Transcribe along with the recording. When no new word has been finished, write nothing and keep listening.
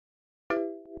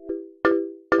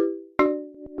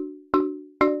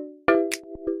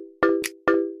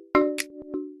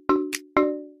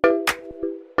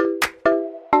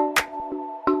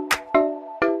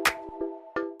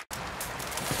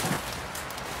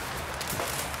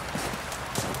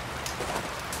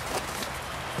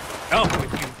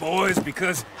boys,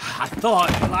 because I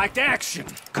thought you liked action.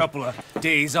 Couple of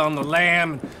days on the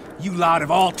lam, you lot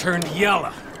have all turned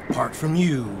yellow. Apart from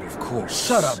you, of course.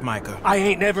 Shut up, Micah. I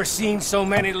ain't never seen so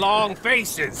many long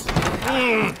faces.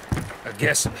 I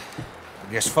guess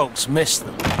folks miss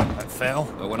them. I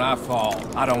fell, but when I fall,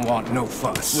 I don't want no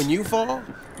fuss. When you fall,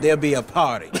 there'll be a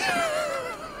party.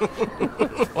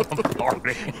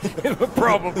 Party?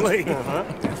 Probably.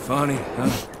 Funny,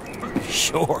 huh?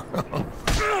 Sure.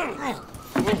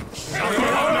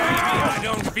 I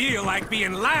don't feel like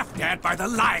being laughed at by the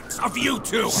likes of you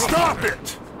two. Stop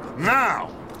it! Now!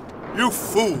 You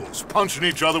fools punching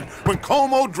each other when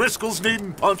Colm O'Driscoll's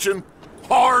needing punching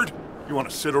hard. You want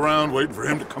to sit around waiting for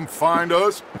him to come find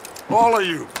us? All of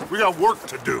you, we got work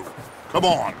to do. Come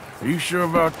on. Are you sure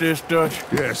about this, Dutch?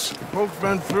 Yes. Folks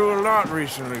been through a lot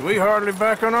recently. We hardly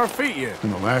back on our feet yet.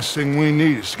 And the last thing we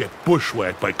need is to get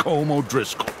bushwhacked by Colm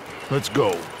O'Driscoll. Let's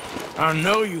go. I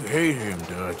know you hate him,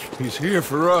 Dutch. He's here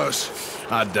for us.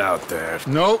 I doubt that.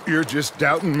 No, you're just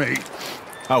doubting me.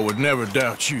 I would never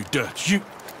doubt you, Dutch. You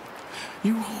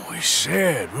always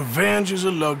said revenge is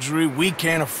a luxury we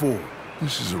can't afford.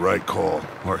 This is the right call,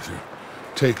 Arthur.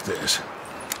 Take this.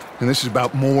 And this is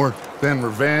about more than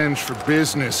revenge for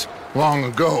business long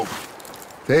ago.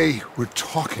 They were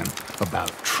talking about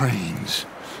trains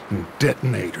and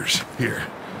detonators here.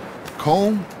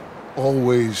 Colm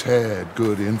always had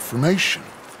good information.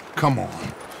 Come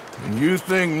on. And you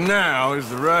think now is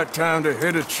the right time to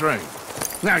hit a train?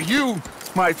 Now you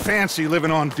might fancy living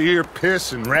on deer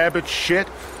piss and rabbit shit.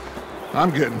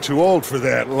 I'm getting too old for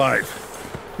that life.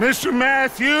 Mr.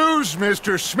 Matthews,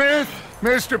 Mr. Smith,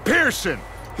 Mr. Pearson,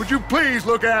 would you please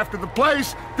look after the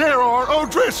place? There are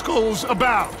O'Driscolls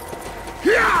about.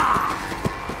 Yeah!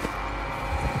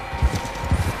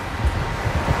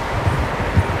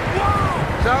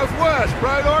 Southwest,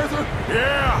 right, Arthur?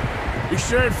 Yeah. He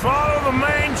said follow the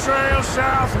main trail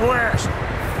southwest.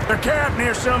 They're camped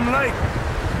near some lake.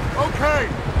 Okay,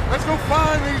 let's go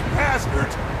find these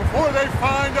bastards before they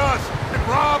find us and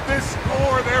rob this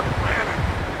store they're planning.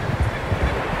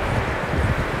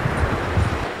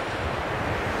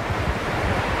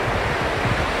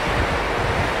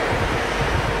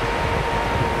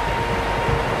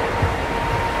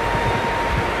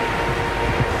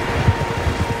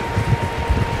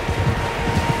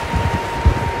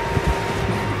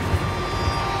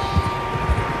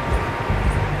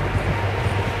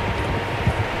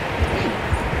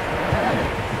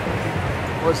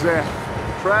 What's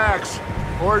that? Tracks.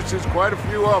 Horses, quite a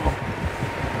few of them.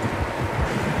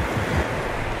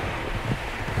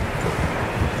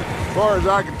 As far as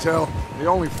I can tell, the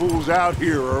only fools out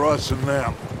here are us and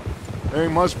them. They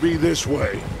must be this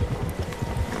way.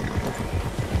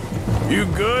 You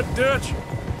good, Dutch?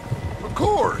 Of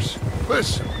course.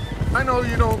 Listen, I know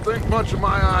you don't think much of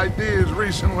my ideas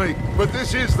recently, but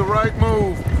this is the right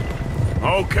move.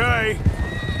 Okay.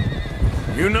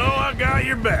 You know I got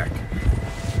your back.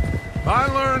 I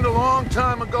learned a long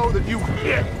time ago that you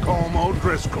hit Colm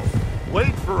O'Driscoll.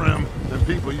 Wait for him, and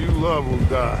people you love will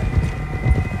die.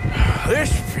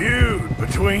 This feud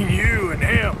between you and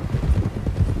him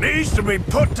needs to be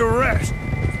put to rest,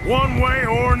 one way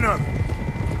or another.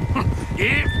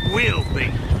 It will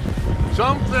be.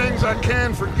 Some things I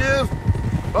can forgive,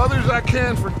 others I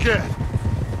can't forget.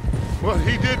 What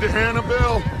he did to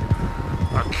Annabelle,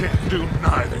 I can't do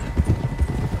neither.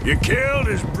 You killed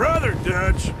his brother,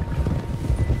 Dutch.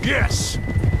 Yes,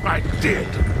 I did.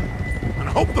 And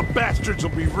I hope the bastards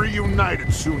will be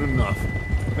reunited soon enough.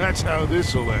 That's how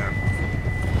this'll end.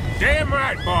 Damn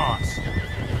right, boss.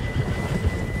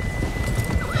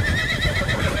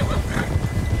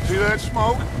 See that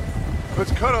smoke?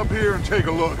 Let's cut up here and take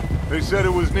a look. They said it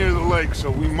was near the lake,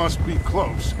 so we must be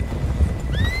close.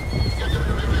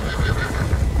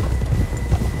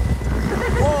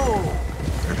 Whoa!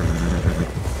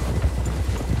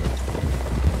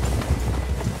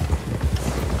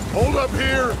 Hold up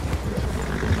here!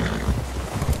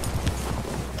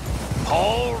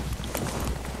 Hold.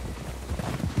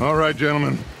 All right,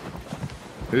 gentlemen.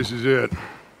 This is it.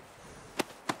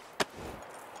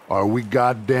 Are we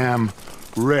goddamn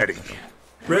ready?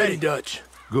 Ready, Dutch.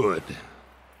 Good.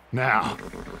 Now,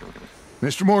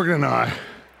 Mr. Morgan and I,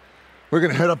 we're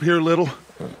gonna head up here a little,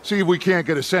 see if we can't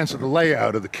get a sense of the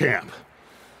layout of the camp.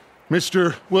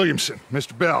 Mr. Williamson,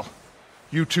 Mr. Bell,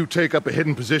 you two take up a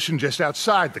hidden position just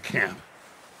outside the camp.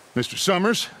 Mr.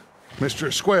 Summers, Mr.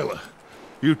 Escuela,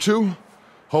 you two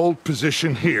hold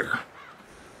position here.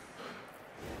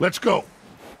 Let's go.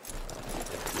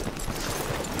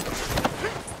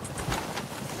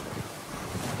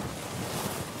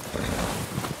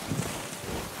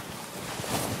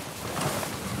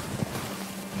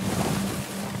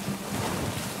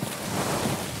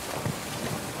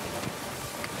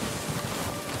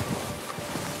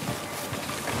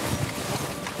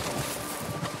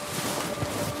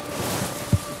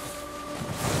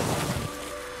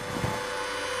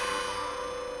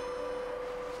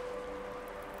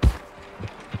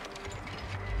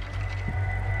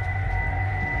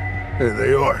 There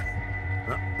they are.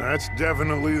 That's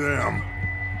definitely them.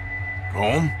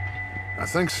 Home? I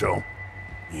think so.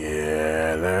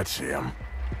 Yeah, that's him.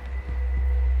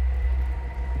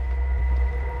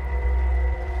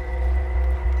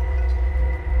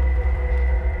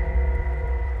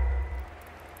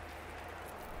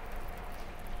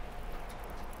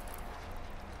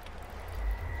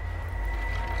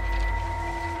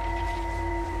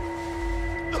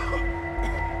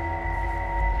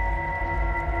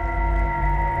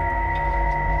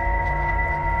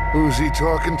 Who's he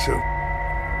talking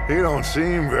to? He don't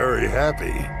seem very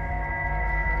happy.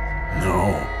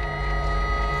 No.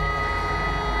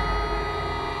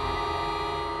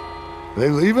 They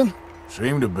leaving?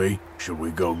 Seem to be. Should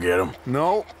we go get them?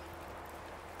 No.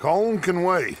 Colin can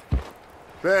wait.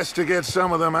 Best to get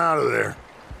some of them out of there.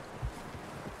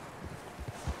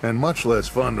 And much less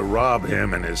fun to rob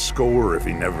him and his score if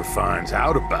he never finds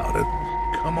out about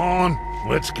it. Come on,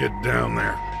 let's get down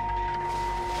there.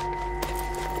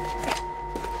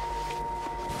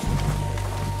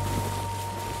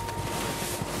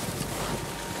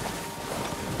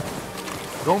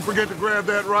 Don't forget to grab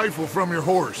that rifle from your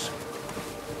horse.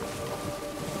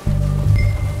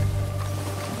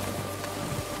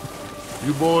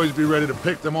 You boys be ready to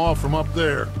pick them off from up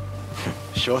there.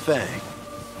 Sure thing.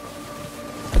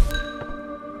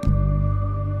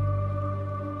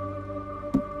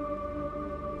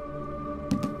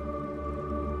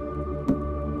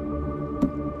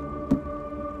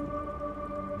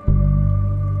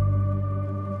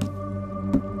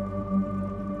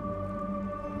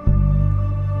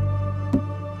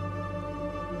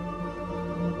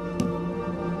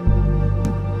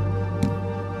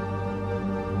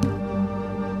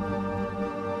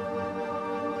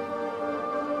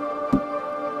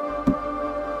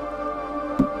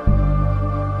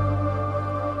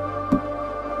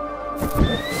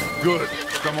 Good.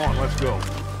 Come on, let's go.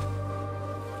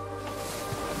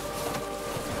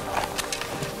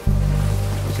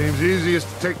 Seems easiest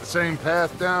to take the same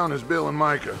path down as Bill and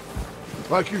Micah.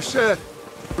 Like you said,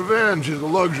 revenge is a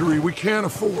luxury we can't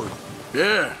afford.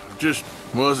 Yeah, just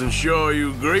wasn't sure you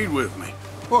agreed with me.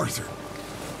 Arthur.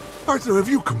 Arthur, have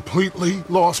you completely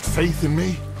lost faith in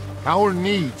me? Our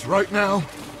needs right now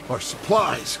are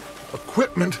supplies,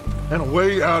 equipment, and a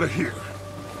way out of here.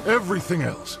 Everything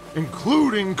else,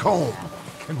 including Colm,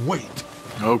 can wait.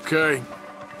 Okay.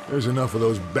 There's enough of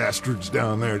those bastards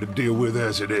down there to deal with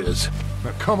as it is.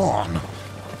 Now, come on.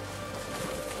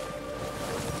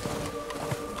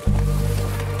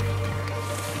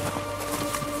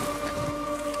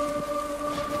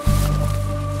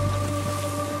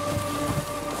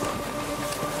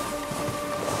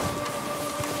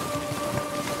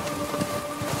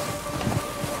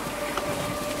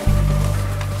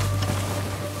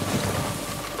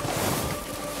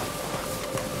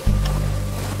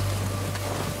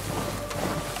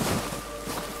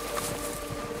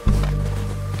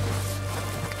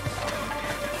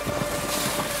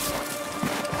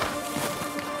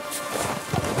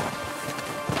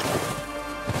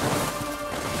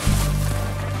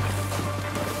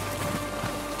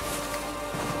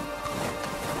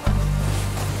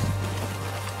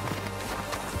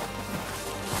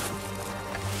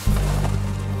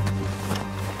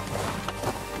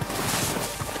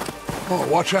 Oh,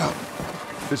 watch out.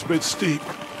 It's a bit steep.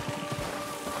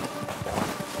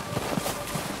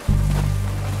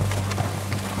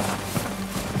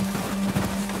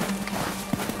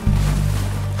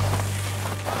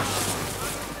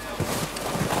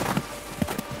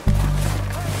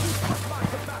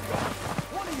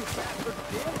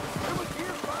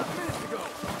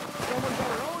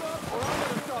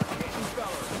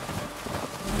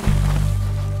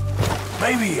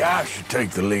 Maybe I should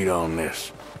take the lead on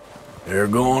this. They're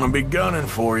going to be gunning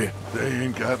for you. They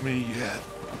ain't got me yet.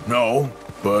 No,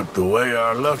 but the way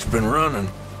our luck's been running...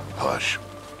 Hush.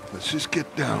 Let's just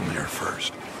get down there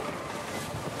first.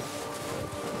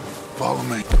 Follow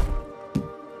me.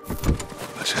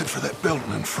 Let's head for that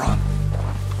building in front.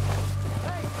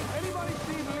 Hey, anybody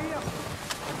seen Liam?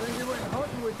 I think he went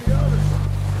hunting with the others.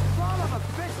 Son of a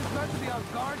bitch is meant to be on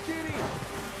guard duty.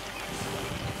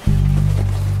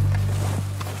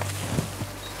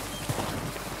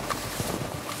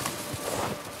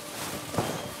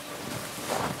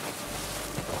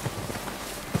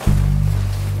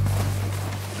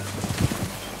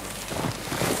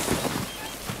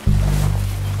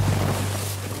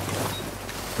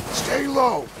 Stay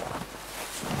low.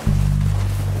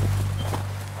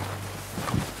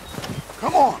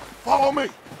 Come on, follow me.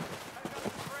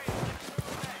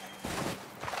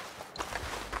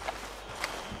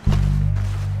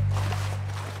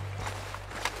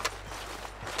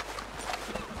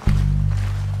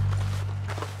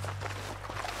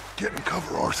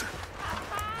 Arthur.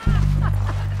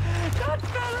 That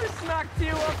fella smacked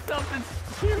you up something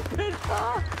stupid,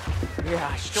 huh? Yeah,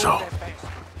 I stole So, that bastard.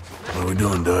 what are we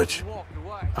doing, Dutch? Walked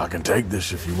away. I can take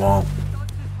this if you want.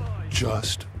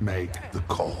 Just make the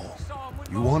call.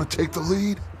 You want to take the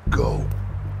lead? Go.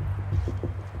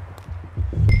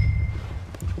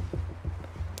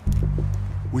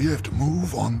 We have to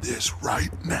move on this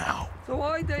right now. So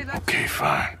why they let Okay,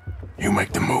 fine. You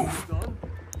make the move. done?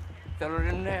 Fella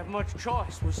didn't have much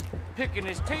choice, was picking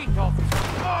his teeth off.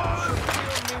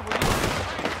 Kill me with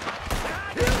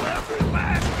his Kill every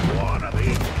last one of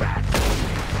these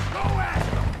bastards! Go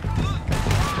at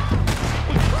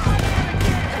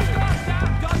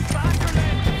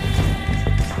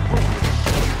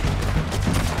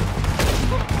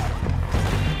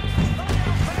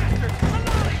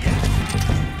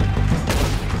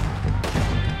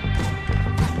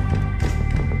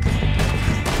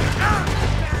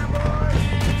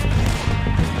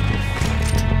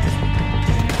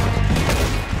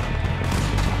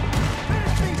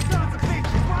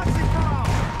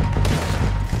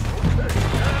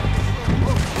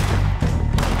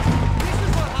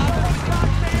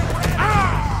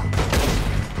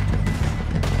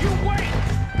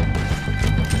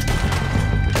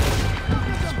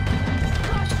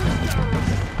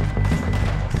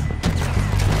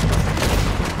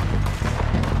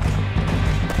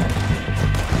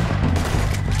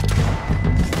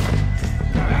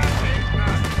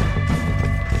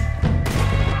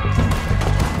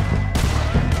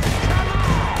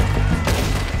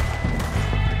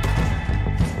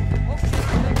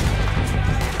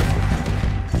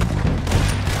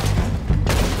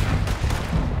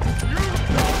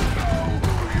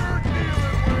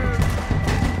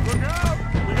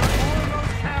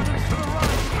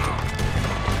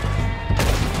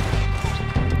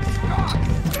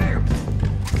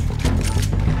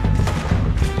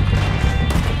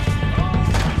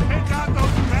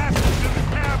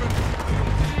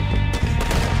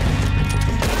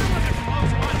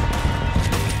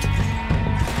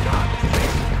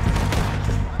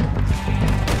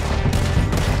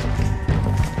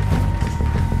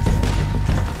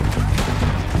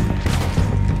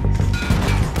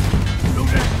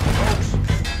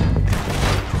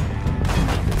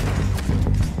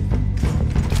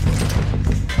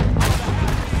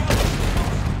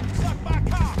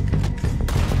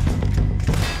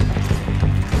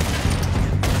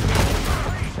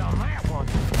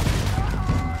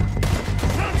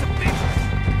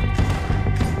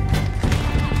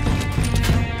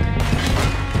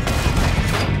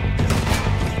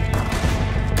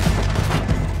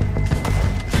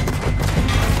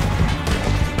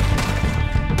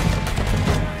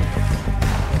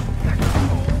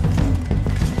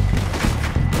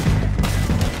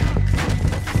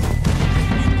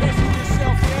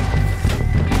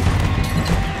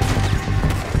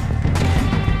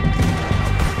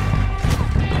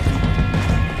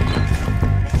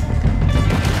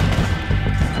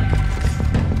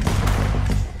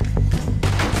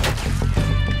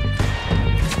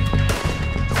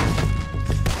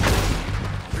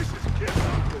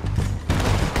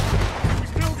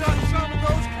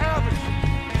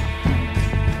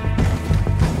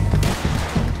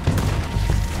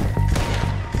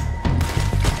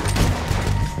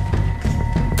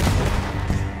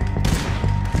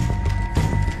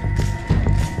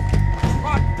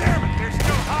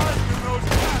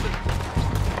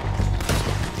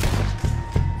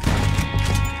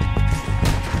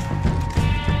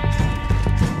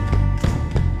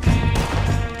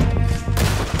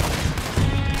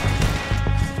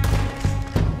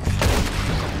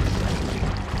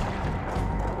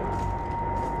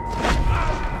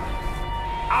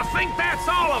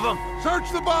them!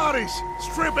 Search the bodies!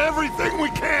 Strip everything we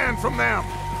can from them!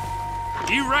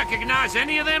 You recognize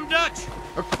any of them, Dutch?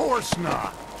 Of course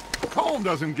not. Colm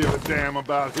doesn't give a damn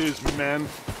about his men.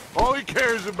 All he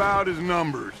cares about is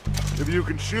numbers. If you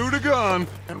can shoot a gun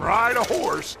and ride a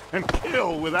horse and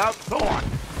kill without thought,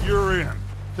 you're in.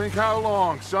 Think how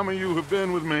long some of you have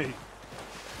been with me.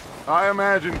 I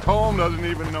imagine Colm doesn't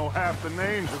even know half the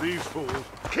names of these fools.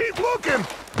 Keep looking!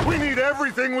 We need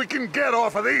everything we can get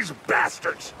off of these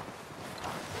bastards!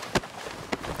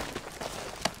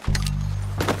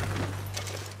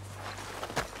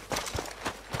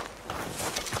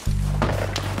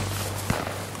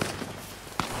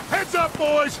 Heads up,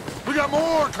 boys! We got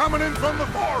more coming in from the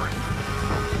forest!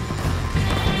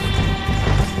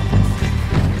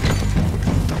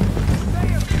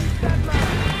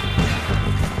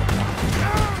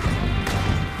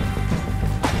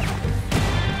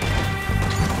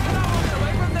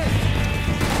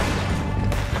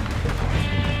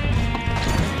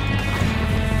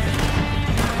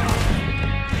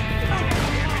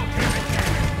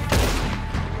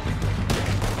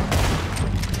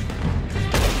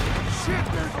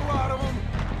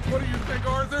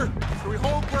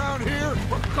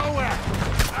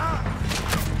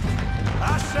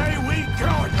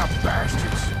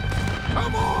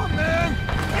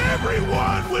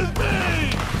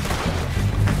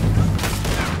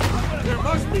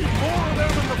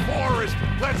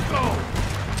 terrorist! Let's go!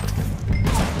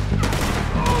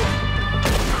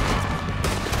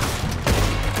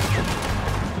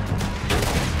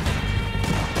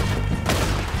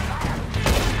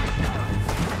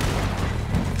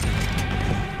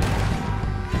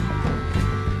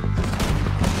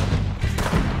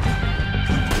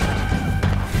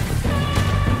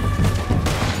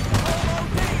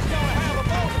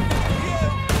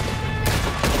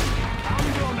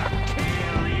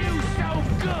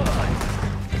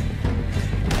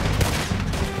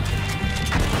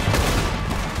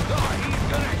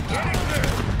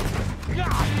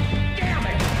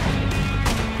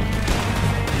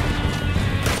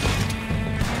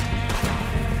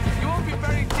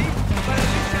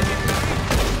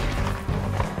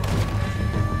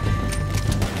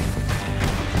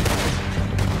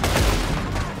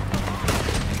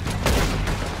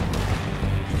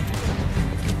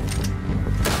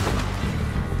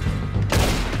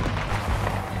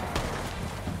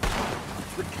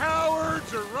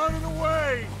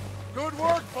 Good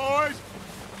work, boys!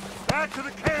 Back to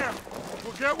the camp!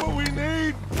 We'll get what we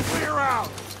need, clear out!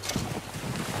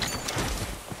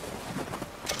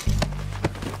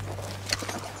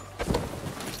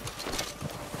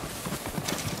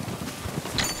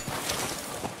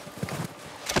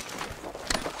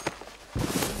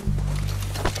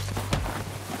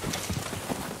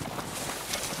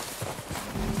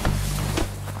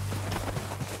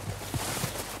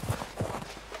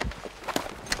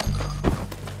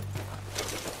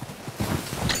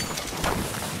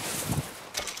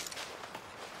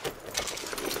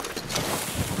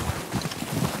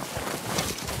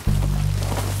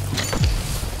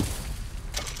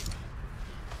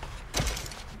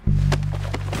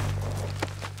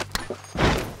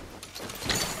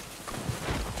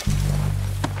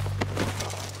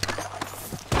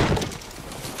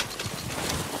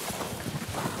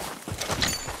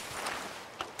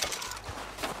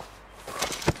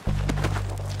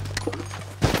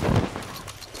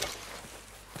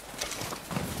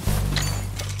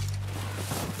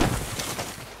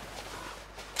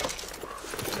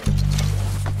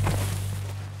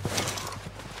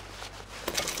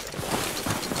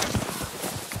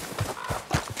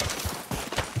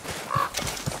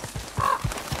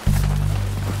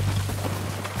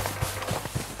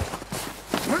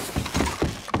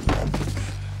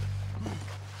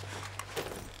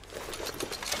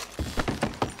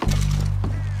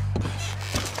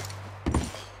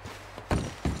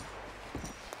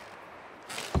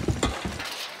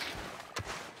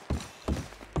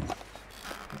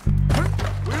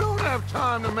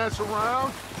 Time to mess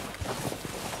around.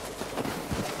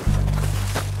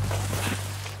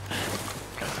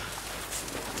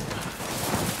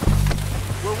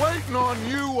 We're waiting on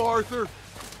you, Arthur.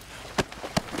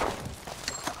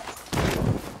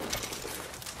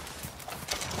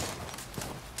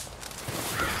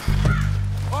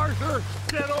 Arthur,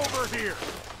 get over here.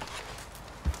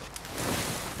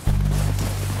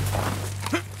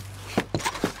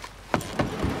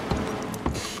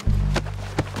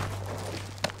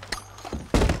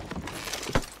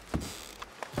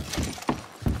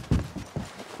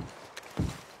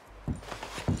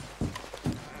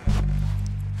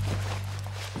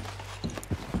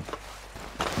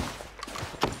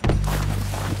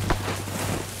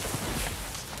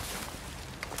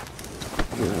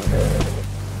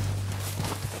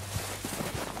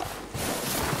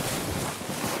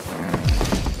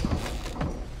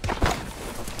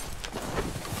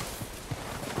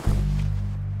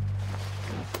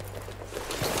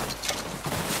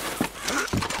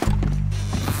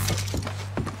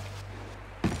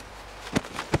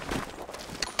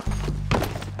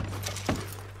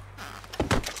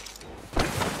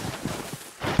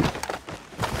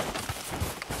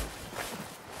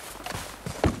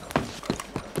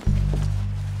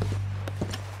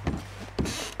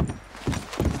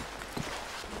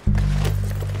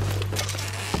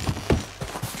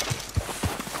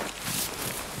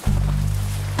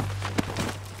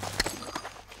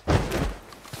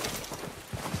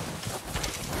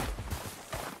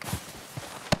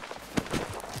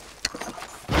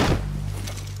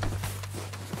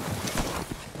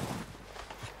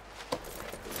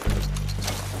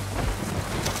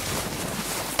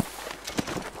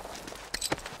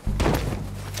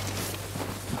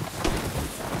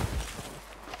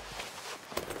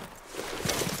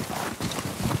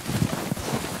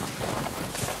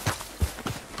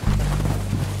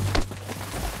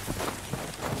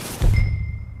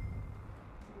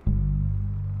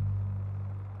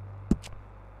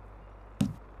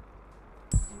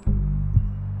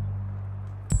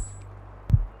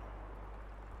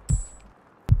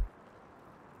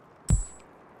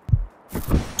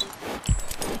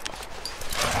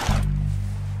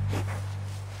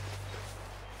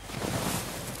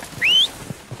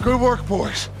 Good work,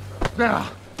 boys. Now,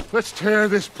 let's tear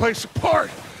this place apart.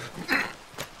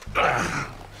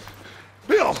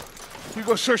 Bill, you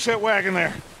go search that wagon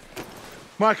there.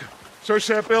 Micah, search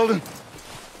that building.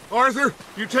 Arthur,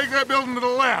 you take that building to the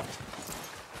left.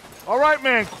 All right,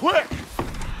 man, quick!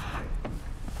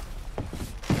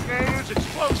 Grenades,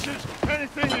 explosives,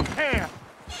 anything you can.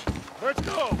 Let's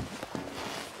go.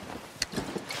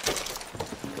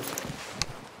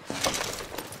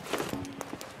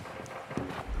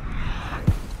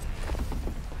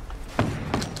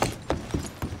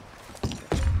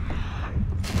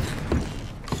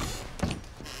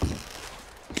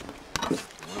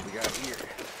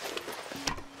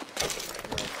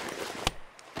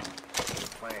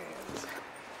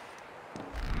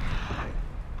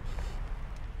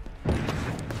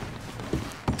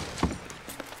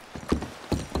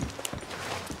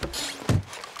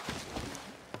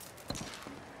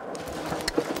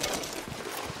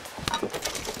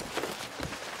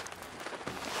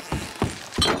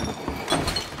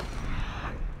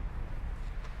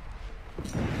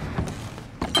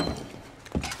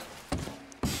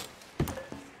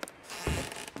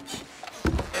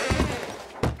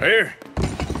 Here.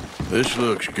 This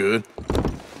looks good.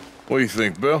 What do you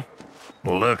think, Bill?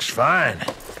 Looks fine.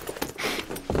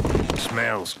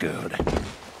 Smells good.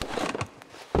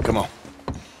 Come on.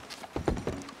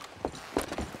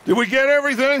 Did we get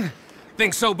everything?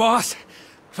 Think so, boss?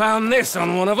 Found this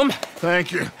on one of them.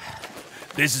 Thank you.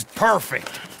 This is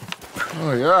perfect.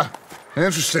 Oh, yeah?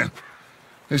 Interesting.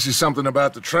 This is something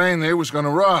about the train they was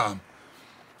gonna rob.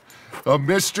 Of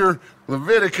Mr.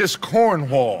 Leviticus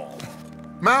Cornwall.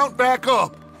 Mount back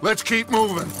up. Let's keep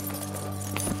moving.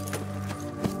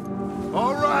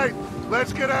 All right,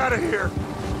 let's get out of here.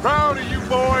 Proud of you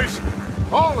boys.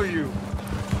 All of you.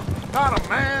 Not a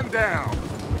man down.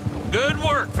 Good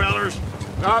work, fellers.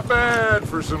 Not bad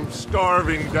for some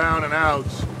starving down and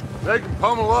outs. They can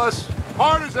pummel us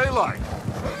hard as they like.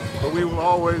 But we will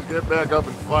always get back up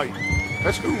and fight.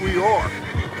 That's who we are.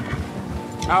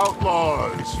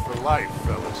 Outlaws for life,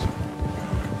 fellas.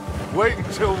 Wait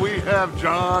until we have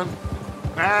John,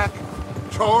 Mac,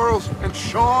 Charles, and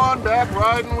Sean back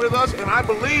riding with us, and I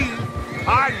believe,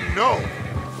 I know,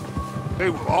 they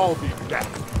will all be back.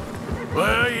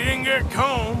 Well, you didn't get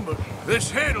Combe, but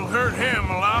this hit'll hurt him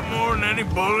a lot more than any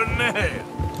bullet in the head.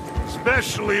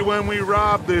 Especially when we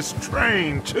rob this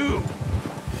train, too.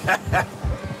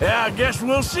 Yeah, I guess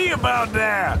we'll see about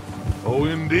that. Oh,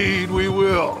 indeed we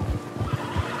will.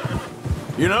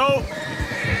 You know,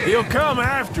 he'll come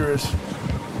after us.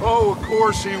 Oh, of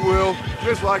course he will,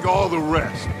 just like all the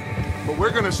rest. But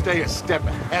we're gonna stay a step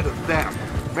ahead of them.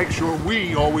 Make sure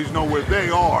we always know where they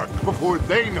are before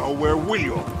they know where we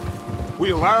are.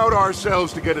 We allowed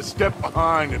ourselves to get a step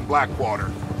behind in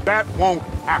Blackwater. That won't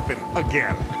happen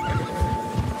again.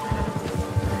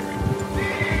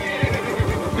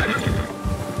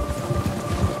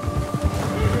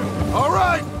 All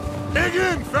right, dig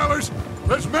in, fellas.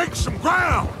 Let's make some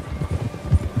ground.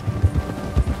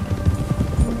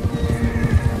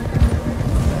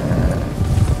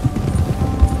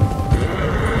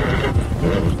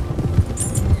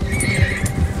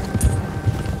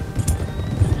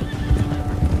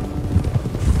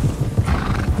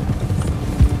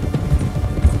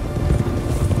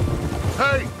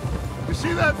 Hey, you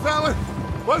see that fella?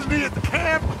 Wasn't he at the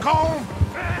camp, Combe?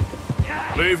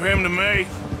 Leave him to me.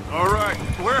 All right,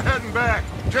 we're heading back.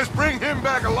 Just bring him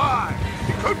back alive.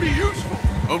 He could be useful.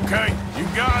 Okay, you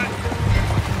got it.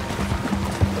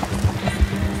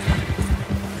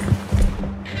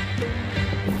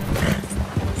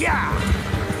 Yeah!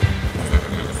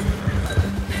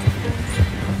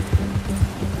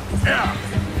 Yeah.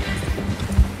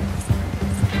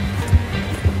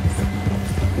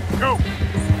 Go.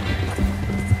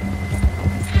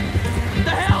 The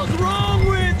hell's wrong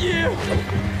with you?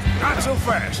 Not so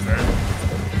fast, there.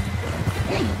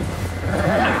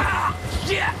 Ah,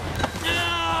 shit!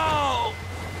 No!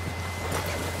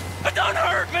 Don't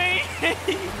hurt me!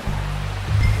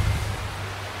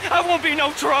 I won't be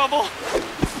no trouble.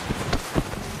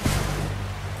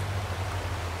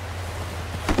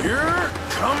 You're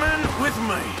coming with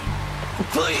me.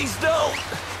 Please don't.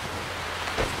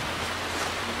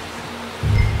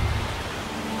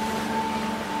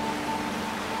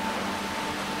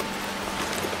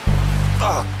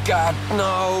 Oh, God,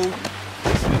 no.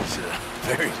 This is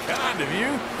very kind of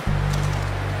you.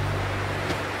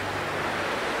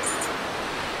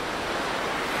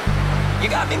 You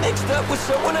got me mixed up with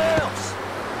someone else.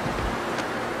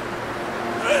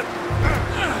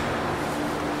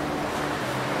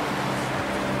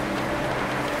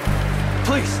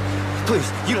 Please,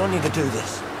 please, you don't need to do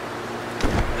this.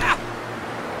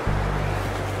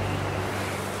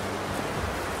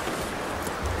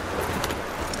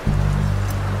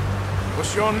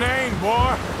 What's your name,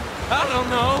 boy? I don't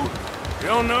know. You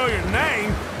don't know your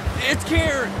name? It's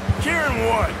Kieran. Kieran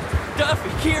what? Duffy.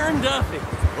 Kieran Duffy.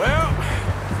 Well,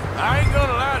 I ain't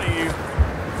gonna lie to you.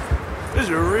 This is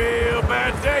a real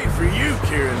bad day for you,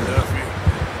 Kieran Duffy.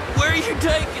 Where are you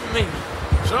taking me?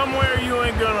 Somewhere you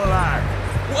ain't gonna like.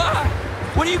 Why?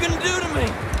 What are you gonna do to me?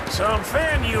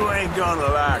 Something you ain't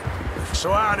gonna like.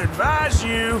 So I'd advise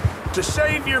you to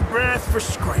save your breath for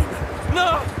screaming.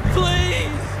 No, please!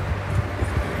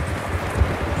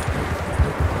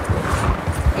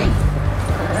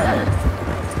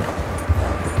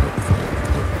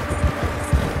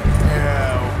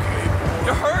 Yeah, okay.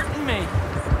 You're hurting me.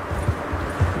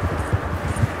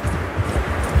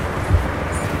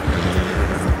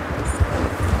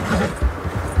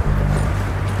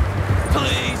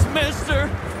 Please, mister.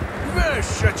 You better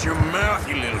shut your mouth,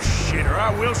 you little shit, or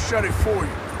I will shut it for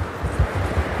you.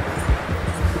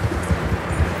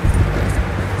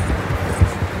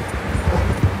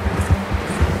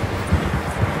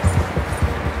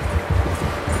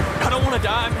 I don't want to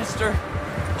die, mister.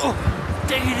 Oh,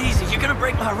 take it easy. You're gonna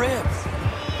break my ribs.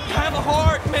 Have a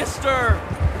heart, mister.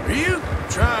 Are you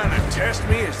trying to test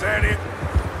me? Is that it?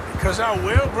 Because I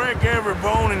will break every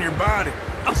bone in your body.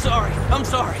 I'm sorry. I'm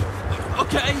sorry.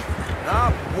 Okay?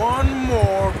 Not one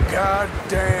more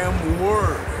goddamn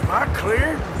word. Am I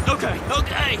clear? Okay,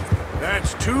 okay.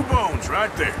 That's 2 bones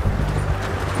right there.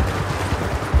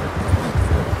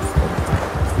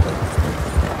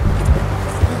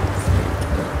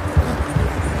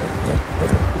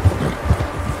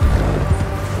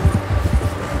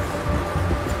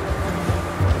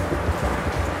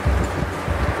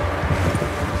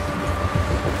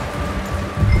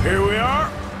 Here we are,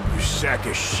 you sack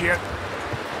of shit.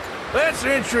 Let's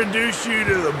introduce you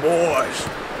to the boys.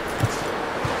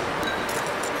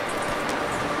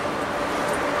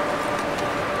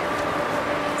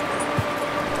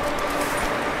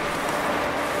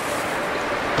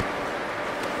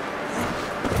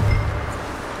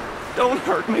 Don't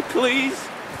hurt me, please.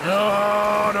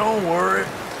 Oh, don't worry.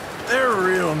 They're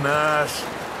real nice.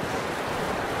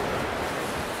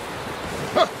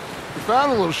 Huh. You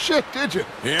found a little shit, did you?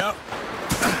 Yep.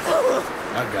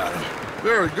 I got him.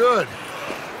 Very good.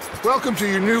 Welcome to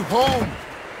your new home.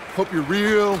 Hope you're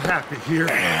real happy here.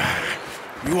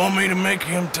 You want me to make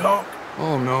him talk?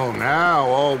 Oh, no, now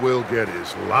all we'll get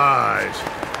is lies.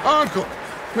 Uncle,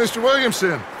 Mr.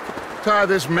 Williamson, tie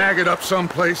this maggot up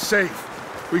someplace safe.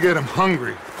 We get him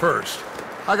hungry first.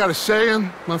 I got a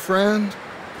saying, my friend.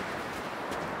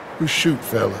 We shoot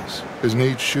fellas as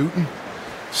need shooting,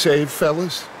 save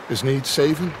fellas as need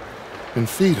saving, and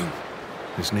feed 'em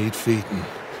as need feeding.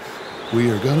 We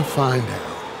are gonna find out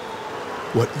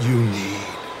what you need.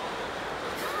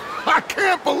 I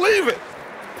can't believe it!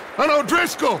 An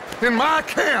O'Driscoll in my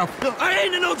camp! I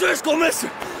ain't an O'Driscoll, mister.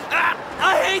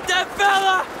 I hate that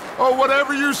fella! Oh,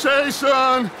 whatever you say,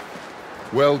 son.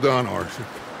 Well done, Arthur.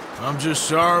 I'm just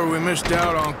sorry we missed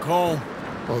out on Colm.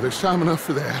 Oh, there's time enough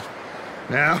for that.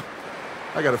 Now,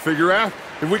 I gotta figure out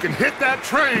if we can hit that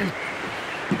train.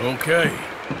 Okay.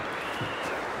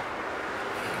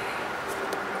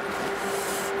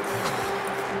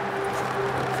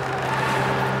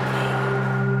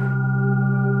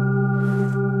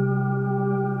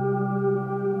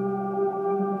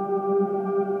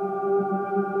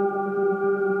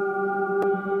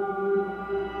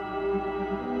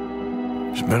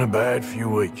 It's been a bad few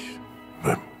weeks,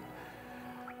 but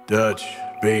Dutch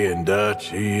being Dutch,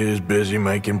 he is busy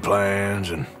making plans,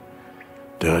 and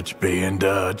Dutch being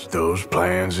Dutch, those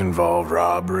plans involve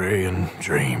robbery and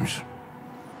dreams.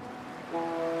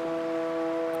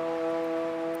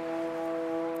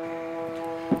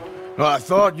 Well, I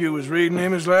thought you was reading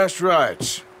him his last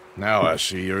rites. Now I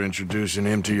see you're introducing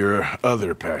him to your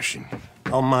other passion.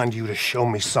 I'll mind you to show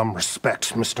me some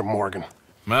respect, Mr. Morgan.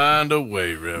 Mind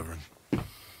away, Reverend.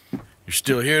 You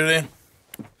still here, then?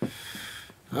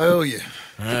 I owe you.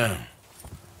 Yeah.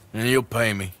 And you'll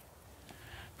pay me.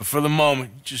 But for the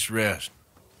moment, just rest.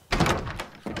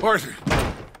 Arthur,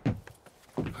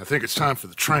 I think it's time for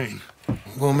the train.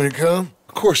 Want me to come?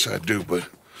 Of course I do, but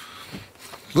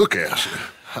look at you.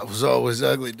 I was always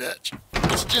ugly, Dutch.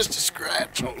 It's just a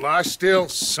scratch. Don't lie still,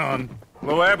 son.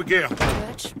 Hello, Abigail.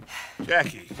 Dutch,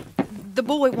 Jackie. the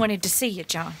boy wanted to see you,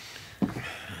 John.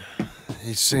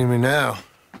 He's seen me now.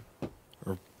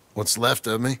 Or what's left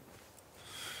of me.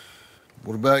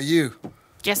 What about you?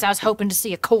 Guess I was hoping to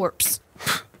see a corpse.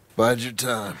 Bide your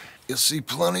time. You'll see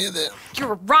plenty of them.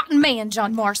 You're a rotten man,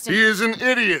 John Marston. He is an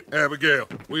idiot, Abigail.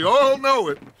 We all know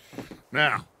it.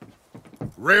 Now,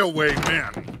 railway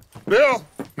men. Bill,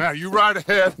 now you ride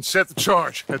ahead and set the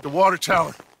charge at the water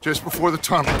tower just before the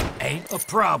tunnel. Ain't a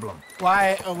problem.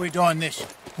 Why are we doing this?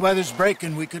 Weather's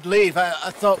breaking, we could leave. I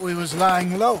thought we was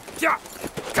lying low. Yeah,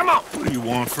 come on. What do you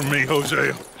want from me,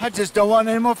 Hosea? I just don't want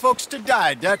any more folks to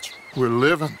die, Dutch. We're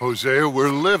living, Hosea, we're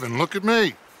living. Look at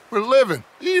me. We're living,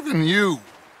 even you.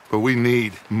 But we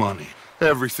need money.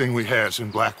 Everything we has in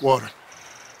Blackwater.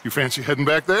 You fancy heading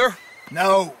back there?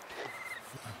 No.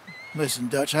 Listen,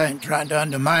 Dutch, I ain't trying to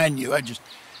undermine you. I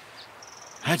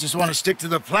just want to stick to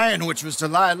the plan, which was to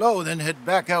lie low, then head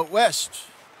back out west.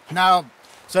 Now,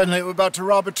 suddenly we're about to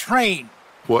rob a train.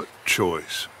 What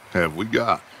choice have we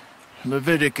got?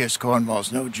 Leviticus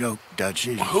Cornwall's no joke, Dutch.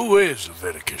 Who is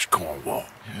Leviticus Cornwall?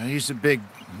 He's a big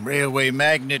railway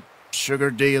magnate, sugar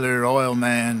dealer, oil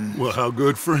man. Well, how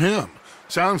good for him.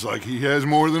 Sounds like he has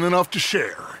more than enough to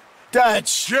share.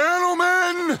 Dutch!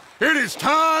 Gentlemen, it is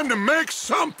time to make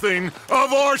something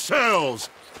of ourselves.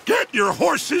 Get your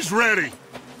horses ready.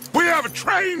 We have a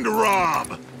train to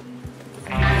rob.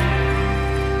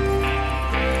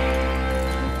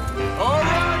 All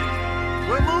right,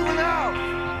 we're moving out.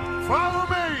 Follow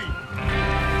me.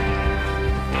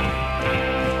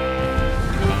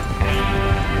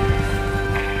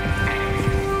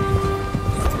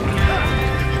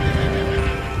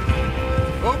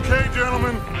 Okay,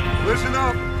 gentlemen, listen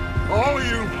up, all of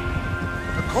you.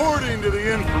 According to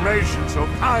the information so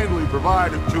kindly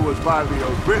provided to us by the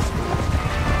O'Driscolls,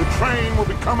 the train will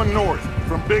be coming north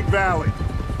from Big Valley.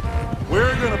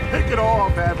 We're gonna pick it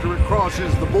off after it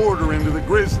crosses the border into the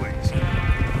Grizzlies.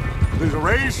 There's a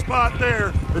raised spot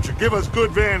there that should give us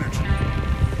good vantage.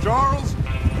 Charles,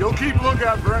 you'll keep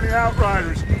lookout for any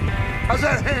outriders. How's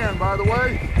that hand, by the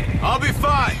way? I'll be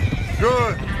fine.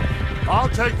 Good. I'll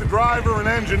take the driver and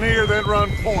engineer, then run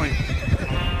point.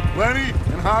 Lenny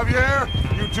and Javier,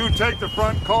 you two take the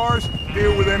front cars,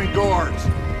 deal with any guards.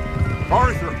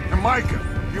 Arthur and Micah,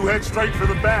 you head straight for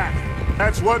the back.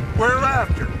 That's what we're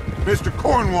after. Mr.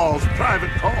 Cornwall's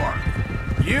private car.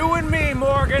 You and me,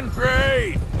 Morgan.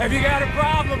 Great. Have you got a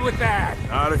problem with that?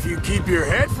 Not if you keep your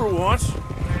head for once.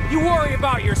 You worry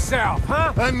about yourself,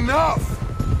 huh? Enough!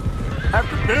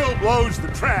 After Bill blows the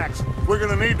tracks, we're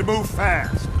gonna need to move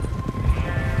fast.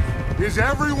 Is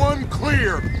everyone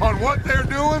clear on what they're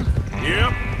doing?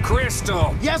 Yep.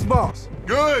 Crystal. Yes, boss.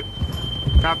 Good.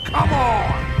 Now come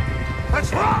on.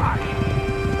 Let's ride.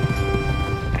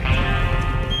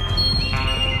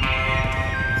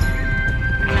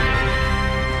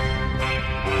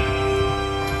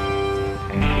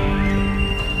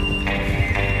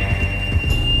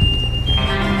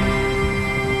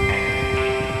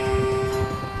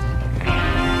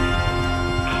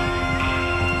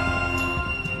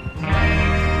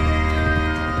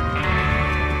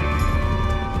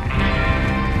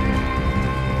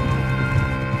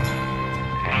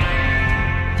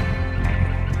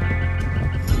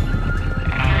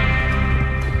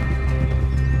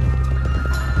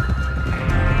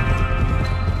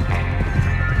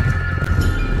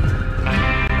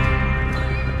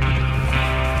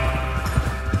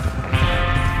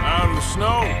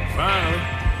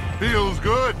 Feels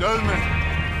good, doesn't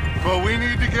it? But we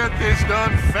need to get this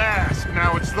done fast,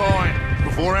 now it's thawing,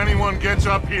 before anyone gets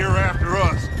up here after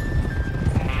us.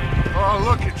 Oh,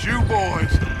 look at you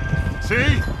boys.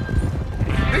 See?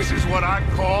 This is what I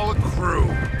call a crew.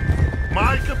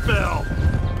 Micah Bell,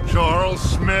 Charles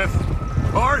Smith,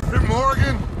 Arthur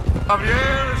Morgan,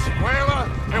 Javier Escuela,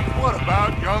 and what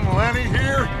about young Lenny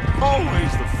here?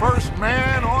 Always the first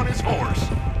man on his horse.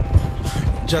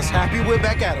 Just happy we're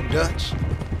back at him, Dutch.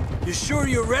 You sure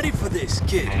you're ready for this,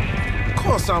 kid? Of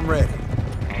course I'm ready.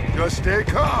 Just stay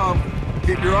calm.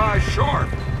 Keep your eyes sharp.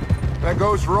 That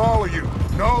goes for all of you.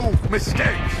 No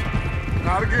mistakes.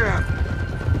 Not again.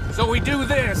 So we do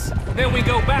this, then we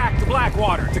go back to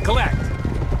Blackwater to collect.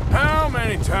 How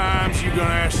many times you gonna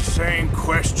ask the same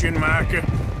question, Micah?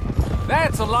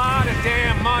 That's a lot of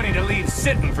damn money to leave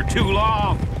sitting for too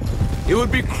long. It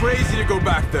would be crazy to go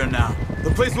back there now. The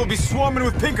place will be swarming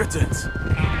with Pinkertons.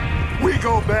 We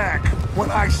go back when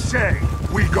I say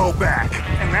we go back,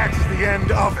 and that's the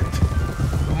end of it.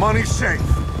 The money's safe.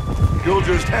 You'll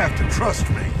just have to trust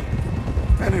me.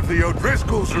 And if the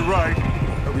O'Driscolls are right,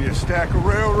 there'll be a stack of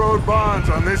railroad bonds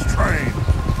on this train.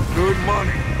 Good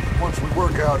money, once we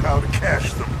work out how to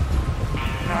cash them.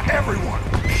 Now everyone,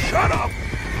 shut up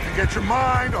and get your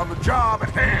mind on the job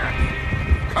at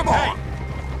hand. Come on.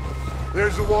 Hey.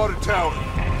 There's the water tower.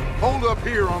 Hold up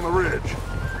here on the ridge.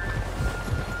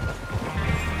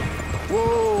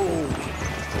 Whoa!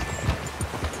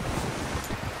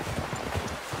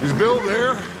 Is Bill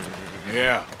there?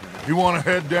 Yeah. You want to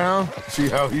head down, see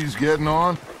how he's getting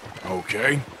on?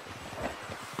 Okay.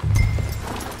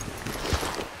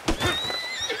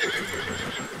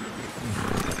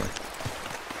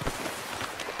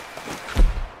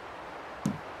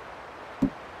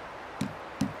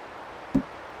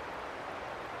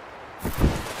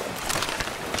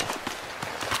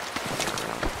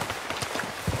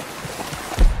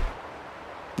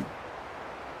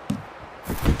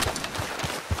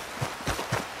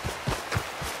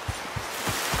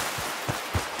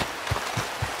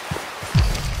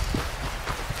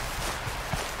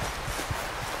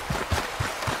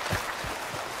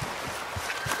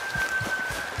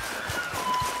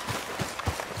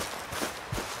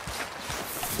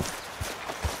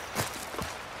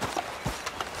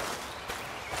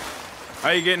 How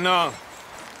you getting on?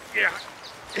 Yeah,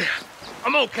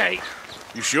 I'm okay.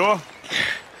 You sure?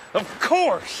 Of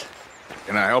course.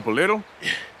 Can I help a little?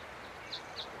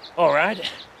 All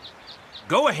right.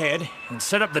 Go ahead and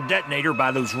set up the detonator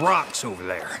by those rocks over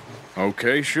there.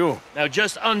 Okay, sure. Now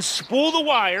just unspool the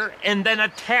wire and then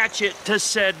attach it to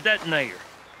said detonator.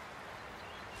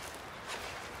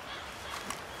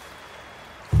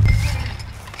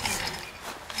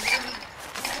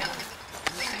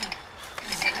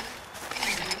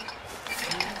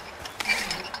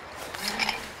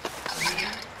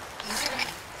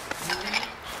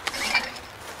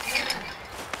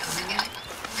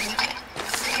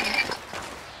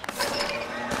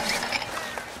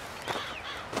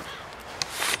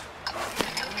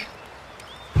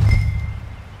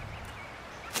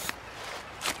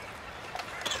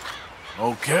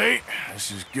 Okay,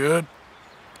 this is good.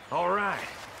 All right.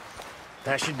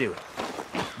 That should do it.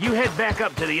 You head back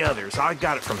up to the others. I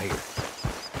got it from here.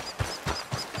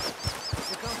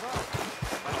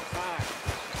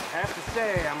 I have to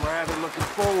say, I'm rather looking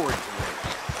forward to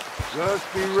this.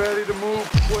 Just be ready to move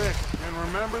quick. And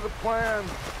remember the plan.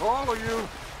 All of you.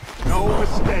 No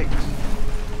mistakes.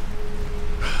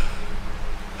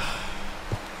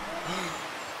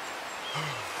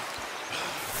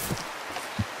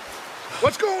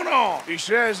 What's going on? He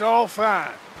says all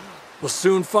fine. We'll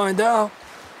soon find out.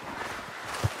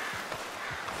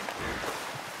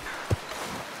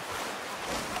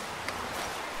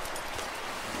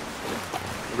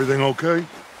 Everything okay?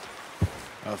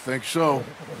 I think so.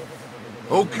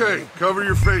 Okay, cover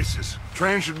your faces.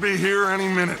 Train should be here any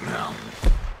minute now.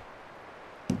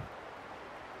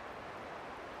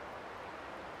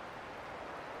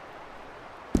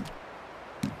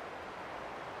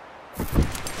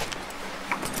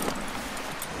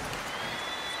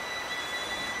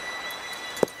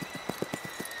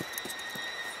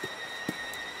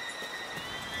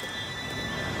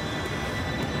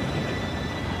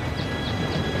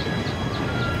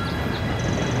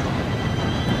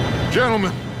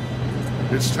 Gentlemen,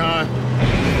 it's time.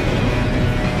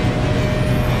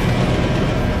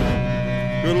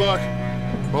 Good luck,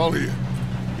 all of you.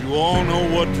 You all know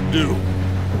what to do.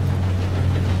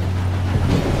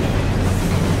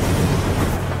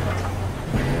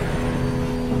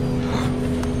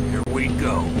 Here we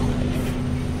go.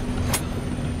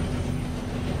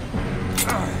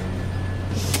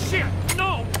 Shit!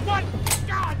 No! What?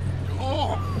 God!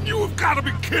 Oh, you have got to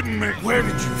be kidding me. Where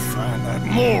did you find that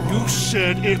moron? You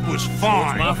said it was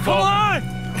fine. My fault. Come on!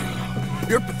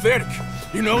 You're pathetic.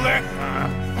 You know that?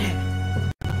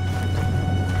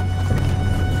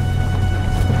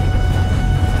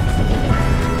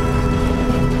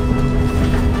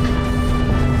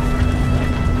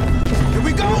 Here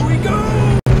we go! Here we go!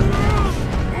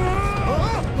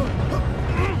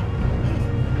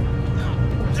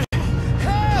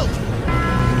 Help!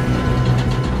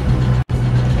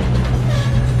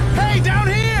 Hey, down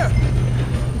here!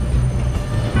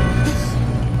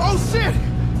 Oh, shit!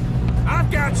 I've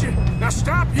got you. Now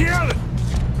stop yelling.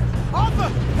 Arthur,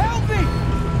 help me!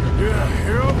 Yeah,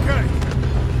 you're okay.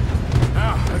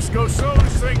 Now, let's go slow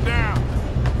this thing down.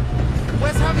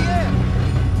 Where's Javier?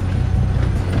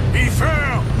 He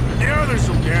fell. The others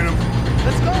will get him.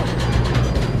 Let's go!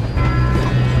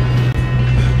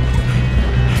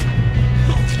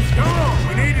 Come on,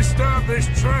 we need to stop this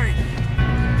train.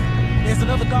 There's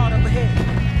another guard up ahead.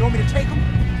 You want me to take him?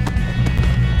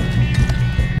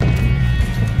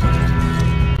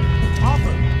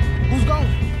 Arthur, who's going?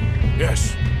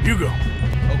 Yes, you go.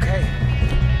 Okay.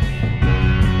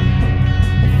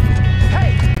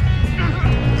 Hey!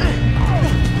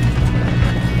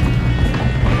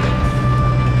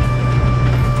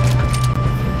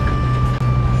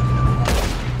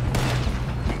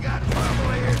 We got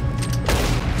trouble here.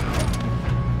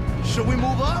 Should we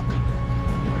move up?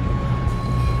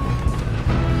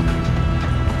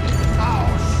 Oh,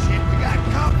 shit, we got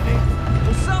company.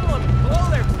 Will someone blow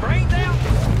their brains out?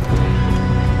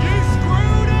 You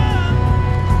screwed up!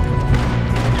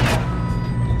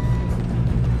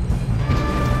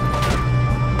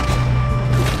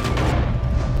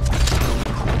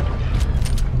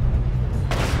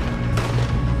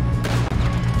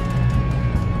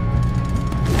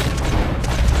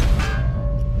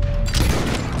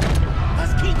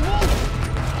 Let's keep moving!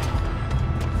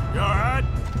 You all right?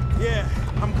 Yeah,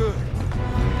 I'm good.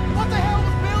 What the hell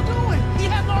was Bill doing? He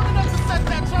had long enough to set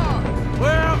that charge.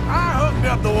 Well, I hooked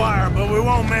up the wire, but we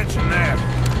won't mention that.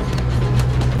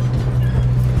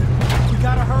 We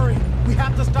gotta hurry. We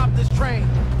have to stop this train.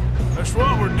 That's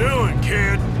what we're doing,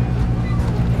 kid.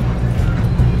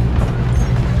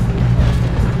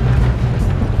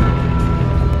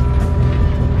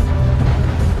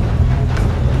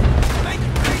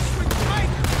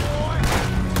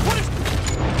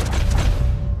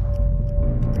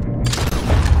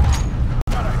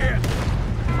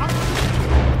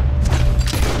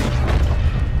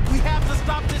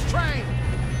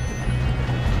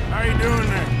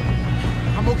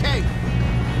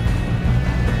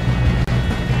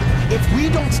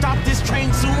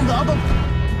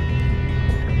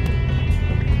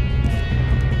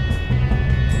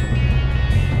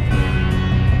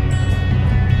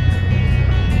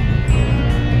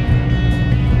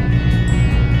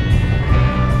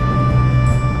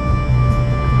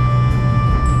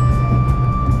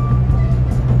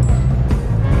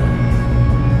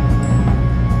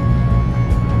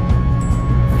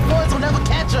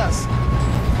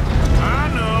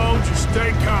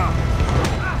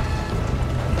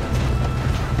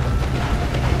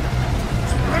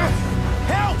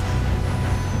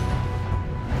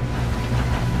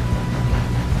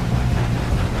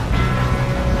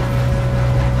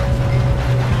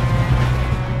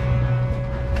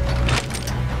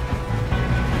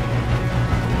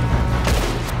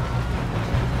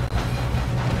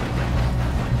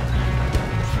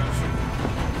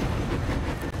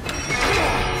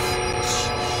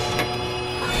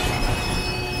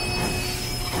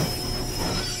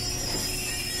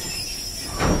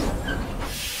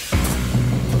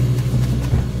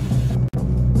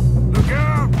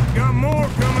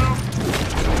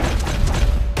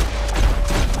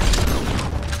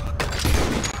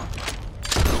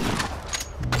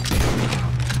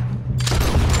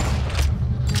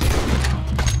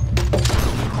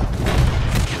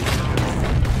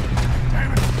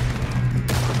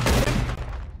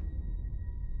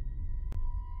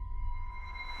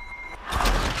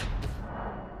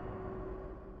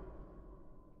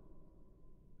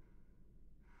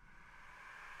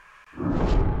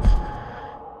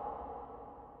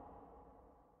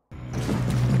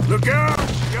 Look out!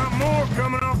 Got more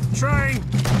coming off the train.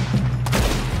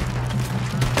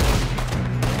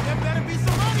 There better be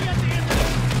some money at the end of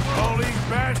this. All these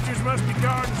bastards must be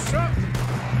guarding something.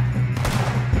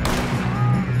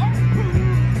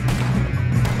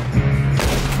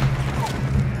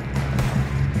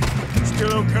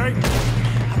 Still okay?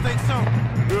 I think so.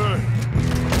 Good.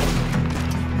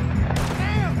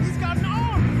 Damn, he's got an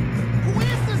arm. Who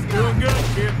is this guy? Doing good,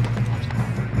 kid.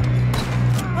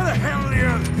 Where the hell are the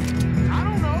others? I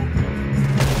don't know.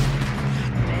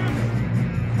 Damn it.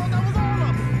 I thought that was all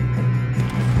of them.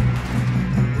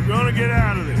 We're gonna get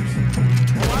out of this.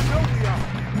 Oh, I know we are.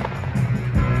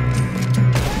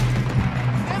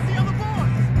 There's the other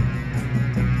boys.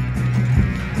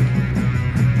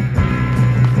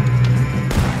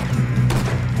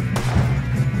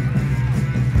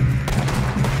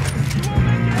 You won't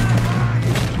make it out alive.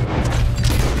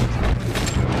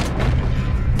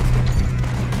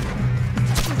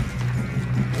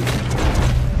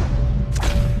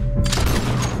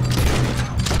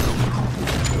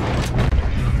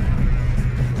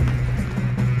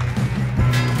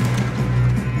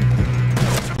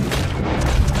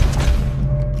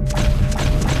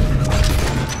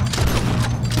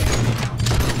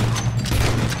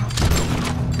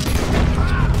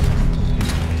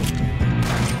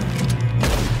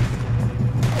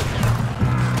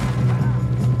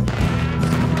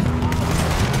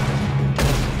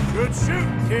 Good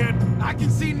shooting, kid. I can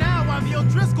see now why the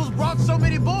O'Driscolls brought so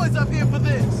many boys up here for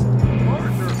this.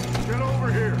 Partner, get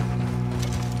over here.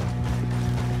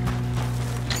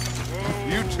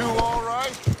 You two all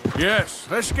right? Yes,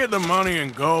 let's get the money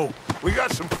and go. We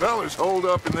got some fellas holed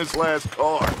up in this last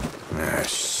car. Ah,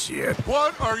 shit.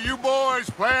 What are you boys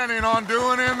planning on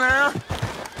doing in there?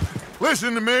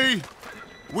 Listen to me.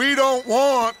 We don't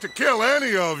want to kill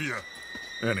any of you.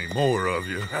 Any more of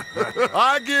you.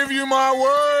 I give you my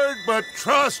word, but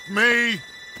trust me,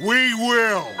 we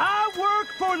will. I work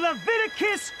for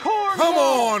Leviticus Corps. Come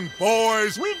on,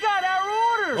 boys. We got our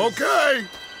orders. Okay.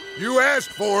 You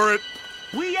asked for it.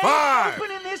 We ain't 5,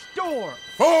 opening this door.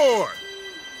 4,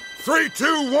 3,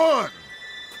 2, 1.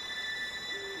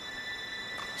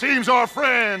 Seems our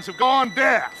friends have gone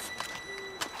deaf.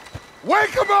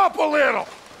 Wake them up a little.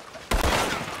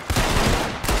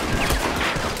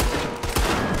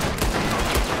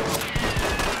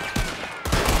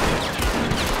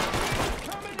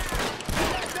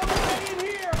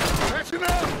 That's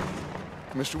enough.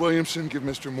 Mr. Williamson, give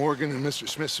Mr. Morgan and Mr.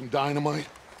 Smith some dynamite.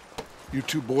 You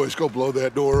two boys go blow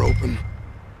that door open.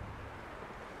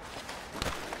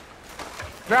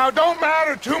 Now, it don't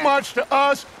matter too much to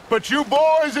us, but you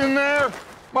boys in there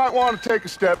might want to take a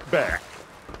step back.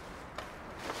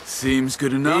 Seems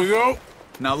good enough. Here you go.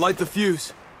 Now light the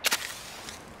fuse.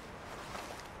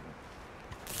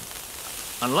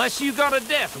 Unless you got a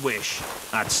death wish,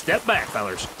 I'd step back,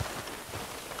 fellers.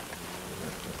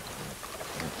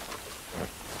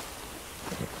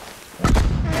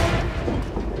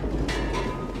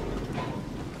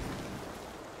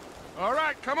 All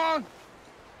right, come on.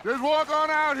 Just walk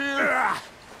on out here.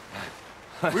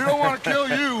 We don't want to kill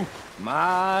you.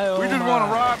 My, oh We just my. want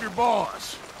to rob your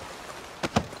boss.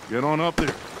 Get on up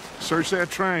there. Search that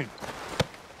train.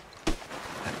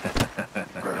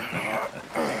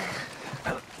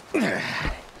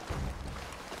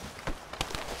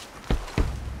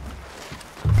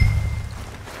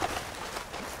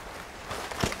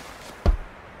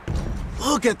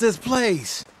 Look at this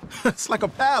place. It's like a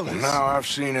palace. Now I've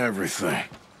seen everything.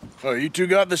 Oh, you two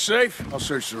got the safe? I'll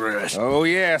search the rest. Oh,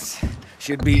 yes.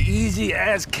 Should be easy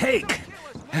as cake.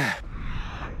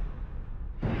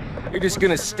 You're just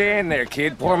gonna stand there,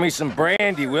 kid. Pour me some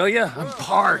brandy, will you? I'm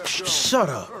parched. Shut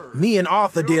up. Me and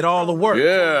Arthur did all the work.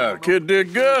 Yeah, kid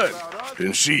did good.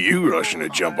 Didn't see you rushing to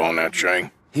jump on that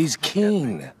train. He's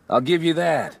keen. I'll give you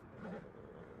that.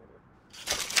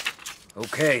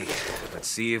 Okay, let's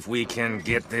see if we can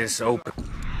get this open.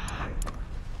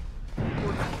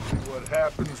 What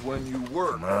happens when you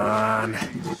work? Come on.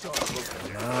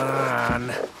 Come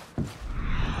on.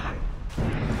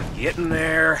 Get in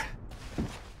there.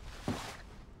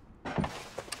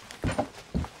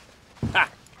 Ha!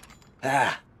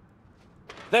 Ah.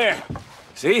 There.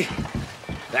 See?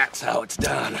 That's how it's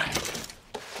done.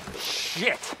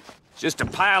 Shit. It's just a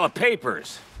pile of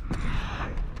papers.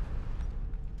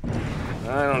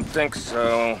 I don't think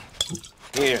so.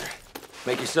 Here.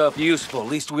 Make yourself useful. At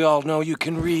least we all know you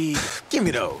can read. Give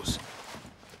me those.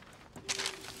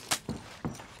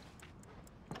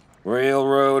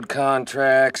 Railroad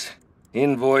contracts,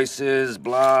 invoices,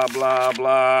 blah, blah,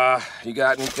 blah. You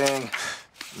got anything?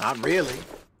 Not really.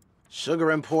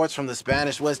 Sugar imports from the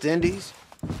Spanish West Indies?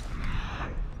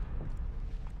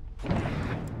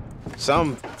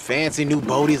 Some fancy new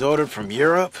boat he's ordered from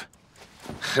Europe?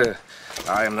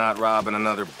 I am not robbing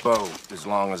another boat as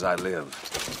long as I live.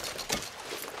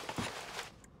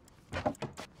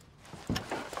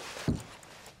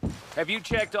 Have you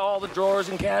checked all the drawers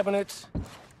and cabinets?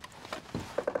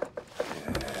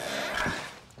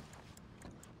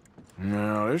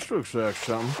 Now, this looks like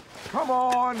something. Come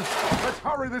on! Let's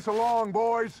hurry this along,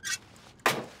 boys!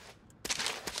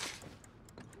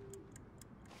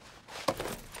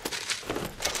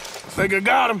 Think I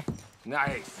got him.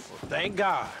 Nice. Well, thank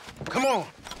God. Come on.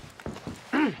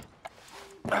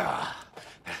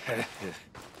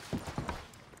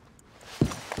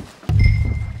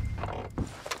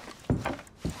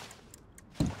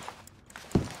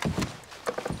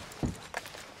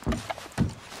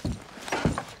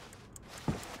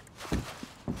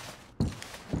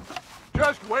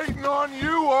 Just waiting on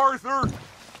you, Arthur!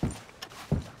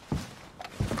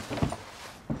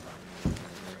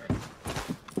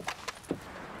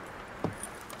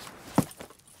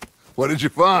 What did you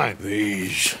find?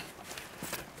 These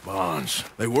bonds.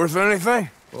 They worth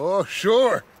anything? Oh,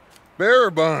 sure.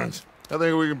 Bearer bonds. I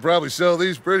think we can probably sell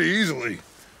these pretty easily.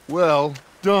 Well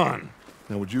done.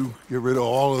 Now, would you get rid of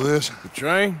all of this? The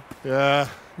train? Yeah,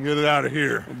 get it out of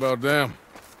here. What about them?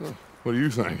 What do you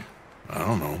think? I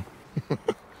don't know.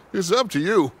 It's up to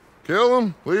you. Kill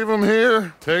them, leave them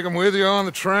here, take them with you on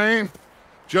the train.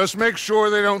 Just make sure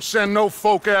they don't send no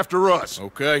folk after us.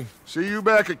 Okay. See you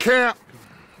back at camp.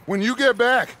 When you get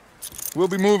back, we'll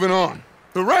be moving on.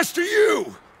 The rest of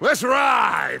you, let's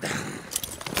ride!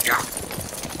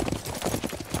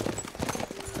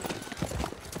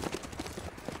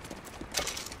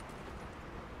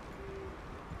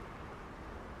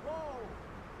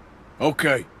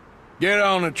 Okay. Get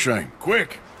on the train.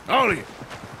 Quick. All of you.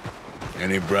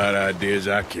 Any bright ideas,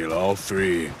 I kill all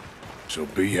three. So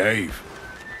behave.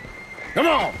 Come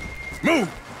on! Move!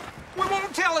 We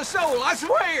won't tell a soul, I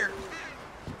swear!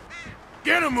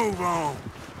 Get a move on!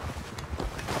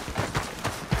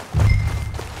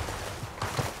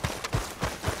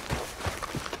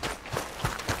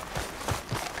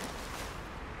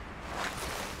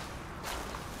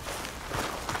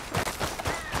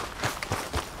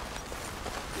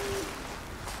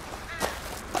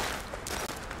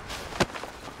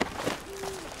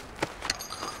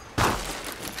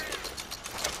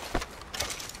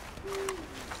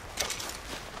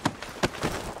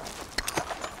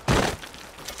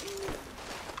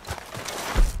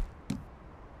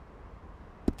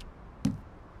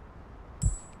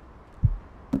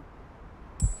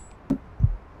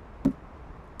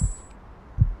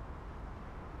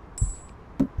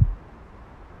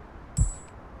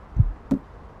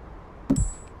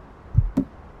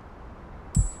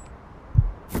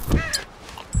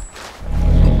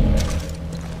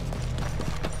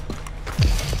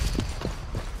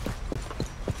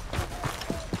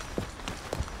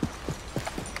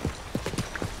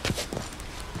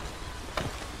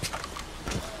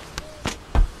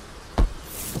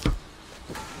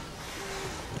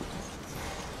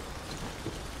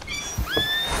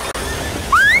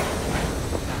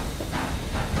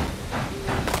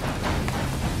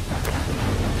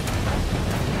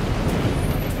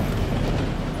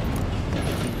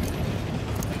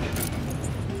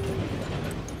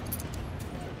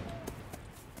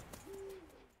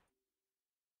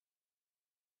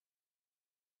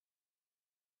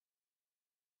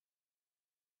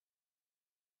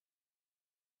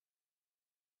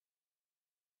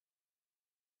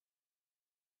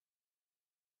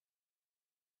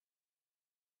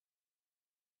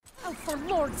 Oh, for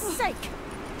Lord's sake!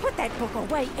 Put that book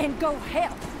away and go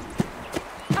help!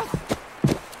 Oh,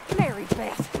 Mary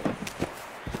Beth.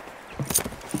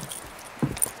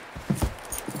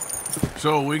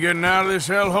 So, we getting out of this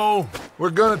hellhole?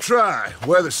 We're gonna try.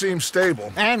 Weather seems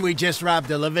stable. And we just robbed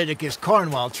the Leviticus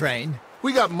Cornwall train.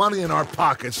 We got money in our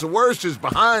pockets. The worst is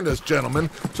behind us,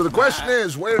 gentlemen. So the question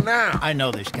is, where now? I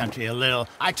know this country a little.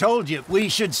 I told you, we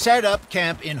should set up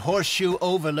camp in Horseshoe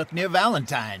Overlook near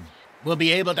Valentine. We'll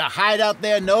be able to hide out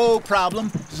there no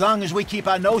problem, as long as we keep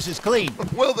our noses clean.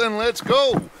 Well, then let's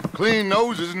go. Clean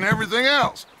noses and everything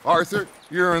else. Arthur,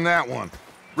 you're in that one.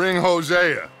 Bring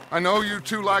Hosea. I know you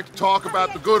two like to talk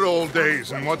about the good old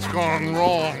days and what's gone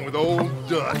wrong with old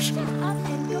Dutch. Shut up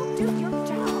and go do your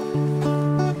job.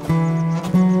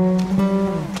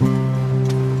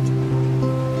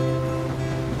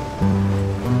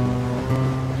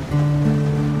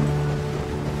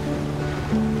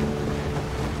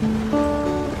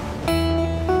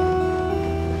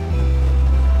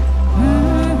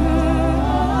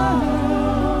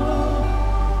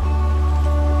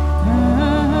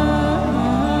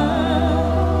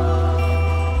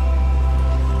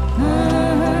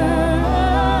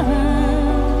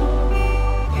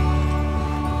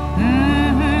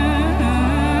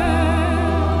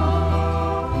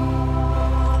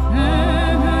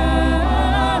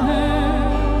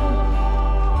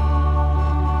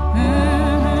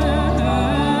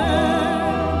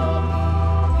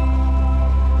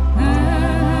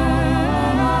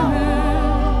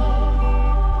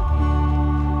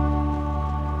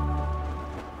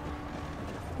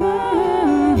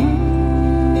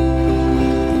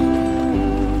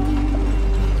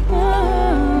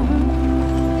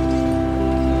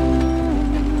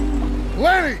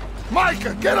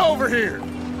 Micah, get over here!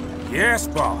 Yes,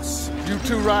 boss. You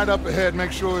two ride up ahead,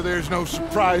 make sure there's no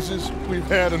surprises. We've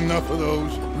had enough of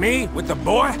those. Me with the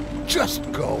boy? Just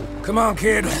go. Come on,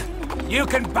 kid. You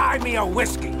can buy me a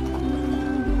whiskey.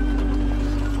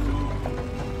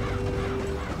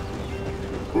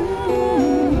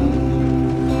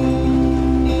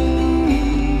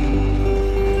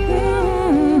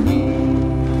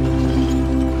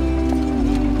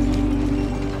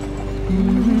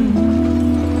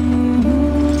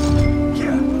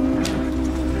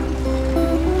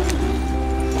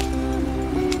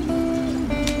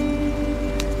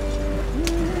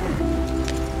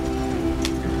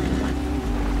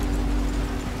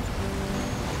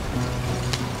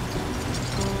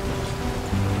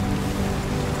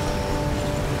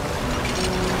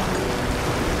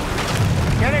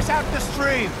 Get us out the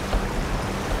stream.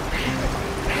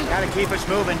 Gotta keep us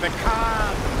moving, but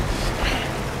calm.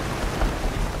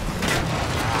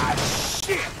 Ah,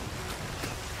 shit!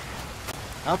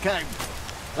 Okay,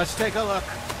 let's take a look.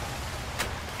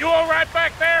 You all right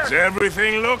back there? Does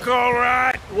everything look all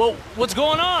right? Well, what's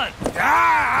going on?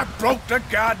 Ah, I broke the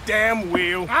goddamn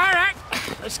wheel. All right,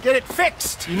 let's get it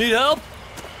fixed. You need help?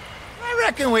 I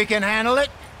reckon we can handle it.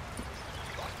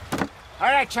 All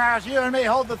right, Charles, you and me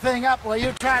hold the thing up while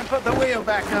you try and put the wheel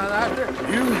back on,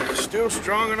 Arthur. You still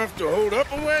strong enough to hold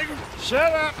up a wagon?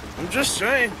 Shut up. I'm just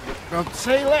saying. Don't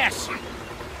say less.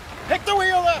 Pick the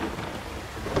wheel up.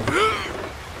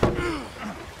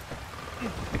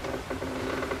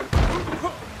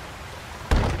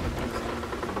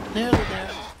 Nearly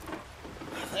there.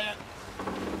 There.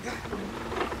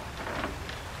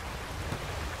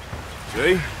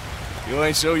 See? You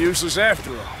ain't so useless after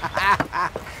all.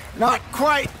 Not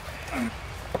quite.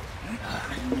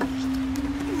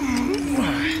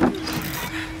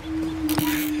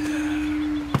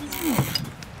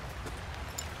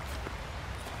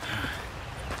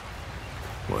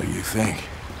 What do you think?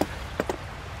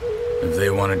 If they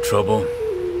wanted trouble,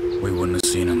 we wouldn't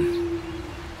have seen them.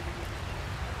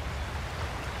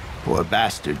 Poor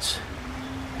bastards.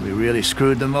 We really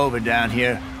screwed them over down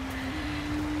here.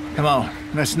 Come on,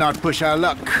 let's not push our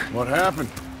luck. What happened?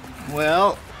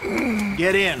 Well,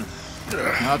 get in.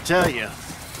 I'll tell you.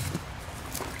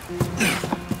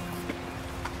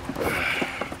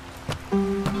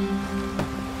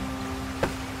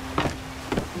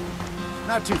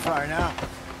 Not too far now.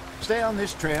 Stay on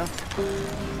this trail.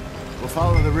 We'll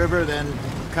follow the river, then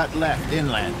cut left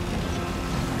inland.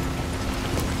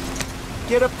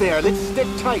 Get up there. Let's stick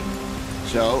tight.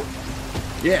 So,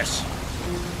 yes,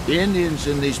 the Indians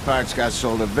in these parts got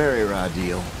sold a very raw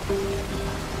deal.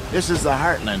 This is the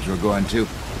heartlands we're going to.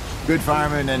 Good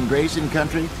farming and grazing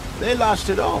country. They lost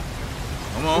it all.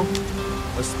 Come on,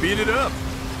 let's speed it up.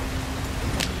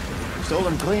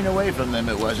 Stolen clean away from them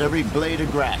it was, every blade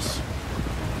of grass.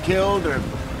 Killed or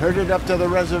herded up to the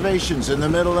reservations in the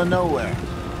middle of nowhere.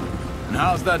 And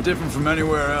how's that different from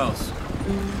anywhere else?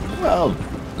 Well,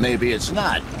 maybe it's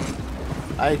not.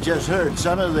 I just heard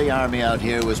some of the army out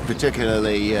here was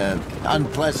particularly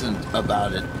unpleasant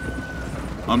about it.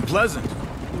 Unpleasant?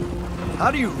 How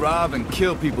do you rob and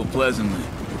kill people pleasantly?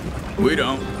 We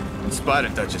don't, in spite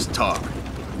of Dutch's talk.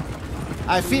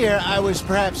 I fear I was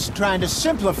perhaps trying to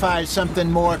simplify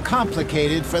something more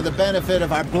complicated for the benefit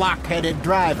of our block-headed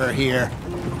driver here.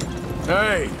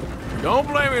 Hey, don't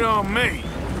blame it on me.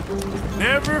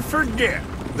 Never forget,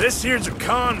 this here's a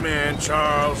con man,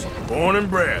 Charles, born and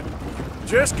bred.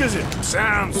 Just 'cause it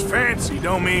sounds fancy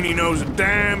don't mean he knows a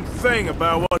damn thing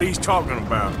about what he's talking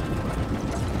about.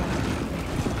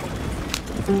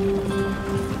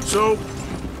 So,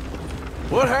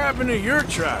 what happened to your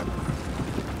tribe?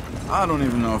 I don't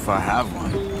even know if I have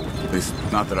one. At least,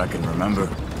 not that I can remember.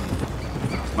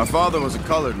 My father was a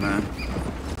colored man.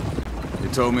 He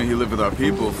told me he lived with our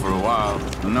people for a while.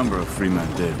 A number of free men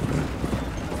did,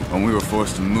 but when we were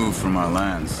forced to move from our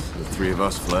lands, the three of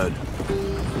us fled.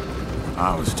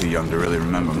 I was too young to really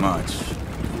remember much.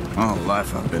 My whole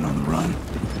life I've been on the run.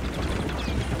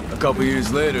 A couple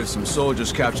years later, some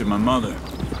soldiers captured my mother.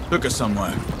 Took her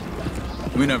somewhere.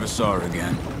 We never saw her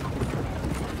again.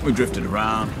 We drifted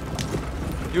around.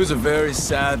 He was a very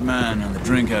sad man, and the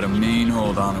drink had a mean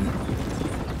hold on him.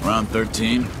 Around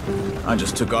 13, I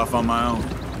just took off on my own.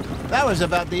 That was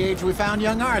about the age we found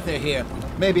young Arthur here.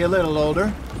 Maybe a little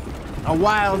older. A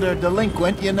wilder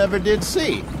delinquent you never did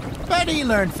see. But he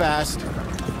learned fast.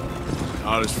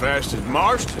 Not as fast as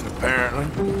Marston, apparently.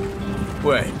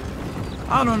 Wait,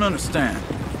 I don't understand.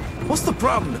 What's the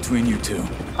problem between you two?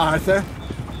 Arthur?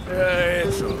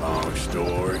 It's a long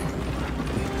story.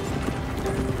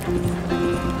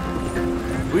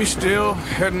 We still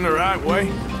heading the right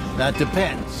way? That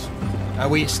depends. Are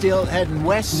we still heading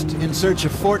west in search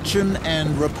of fortune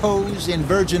and repose in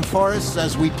virgin forests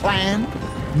as we planned?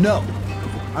 No.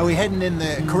 Are we heading in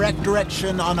the correct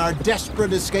direction on our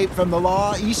desperate escape from the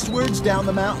law eastwards down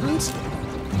the mountains?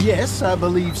 Yes, I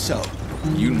believe so.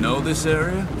 You know this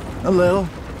area? A little.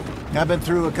 I've been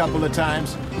through a couple of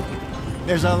times.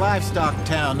 There's a livestock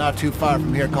town not too far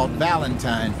from here called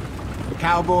Valentine.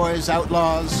 Cowboys,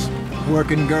 outlaws,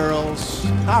 working girls,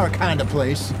 our kind of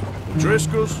place.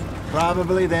 Driscoll's?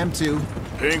 Probably them too.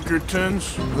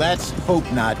 Pinkertons? Let's hope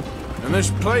not. And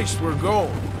this place we're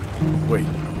going. Wait,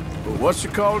 what's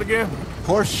it called again?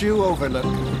 Horseshoe Overlook.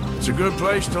 It's a good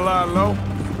place to lie low?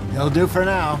 It'll do for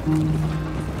now.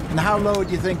 And how low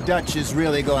do you think Dutch is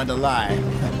really going to lie?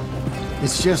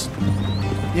 It's just,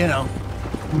 you know,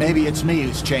 maybe it's me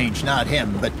who's changed, not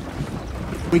him, but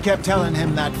we kept telling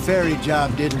him that ferry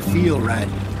job didn't feel right.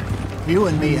 You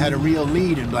and me had a real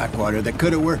lead in Blackwater that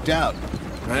could have worked out.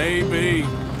 Maybe.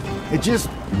 It just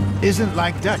isn't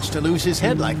like Dutch to lose his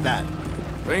head like that.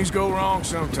 Things go wrong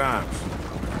sometimes.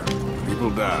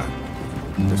 People die.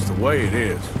 It's the way it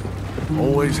is.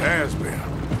 Always has been.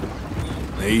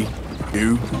 Me,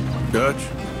 you, Dutch.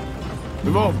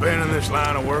 We've all been in this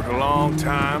line of work a long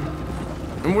time.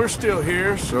 And we're still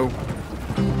here, so...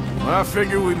 I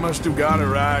figure we must have got it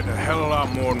right a hell of a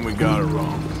lot more than we got it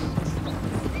wrong.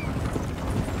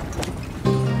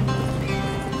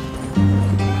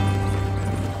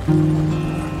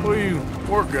 What are you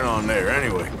working on there,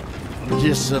 anyway?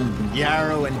 Just some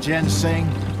yarrow and ginseng.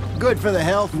 Good for the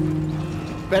health.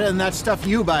 Better than that stuff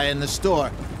you buy in the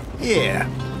store. Yeah,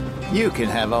 you can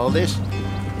have all this.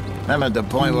 I'm at the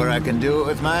point where I can do it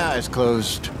with my eyes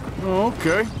closed. Oh,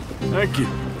 okay. Thank you.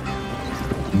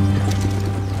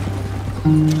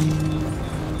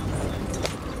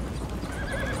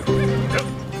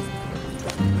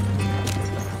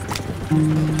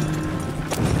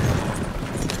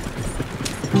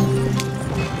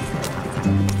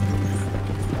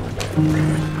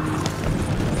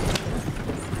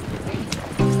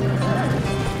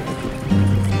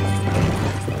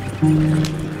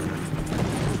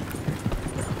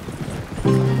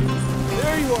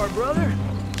 There you are, brother.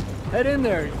 Head in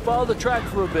there and follow the track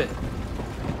for a bit.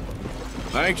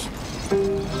 Thanks.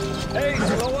 Hey,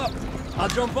 slow up. I'll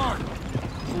jump on.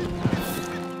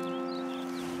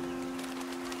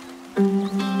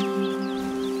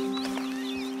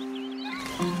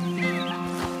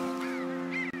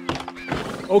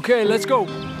 Okay, let's go.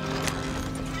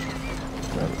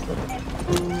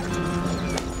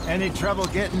 Any trouble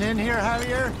getting in here,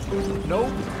 Javier?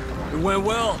 Nope. It went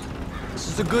well. This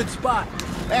is a good spot.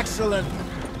 Excellent.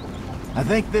 I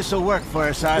think this'll work for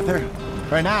us, Arthur.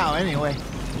 For now, anyway.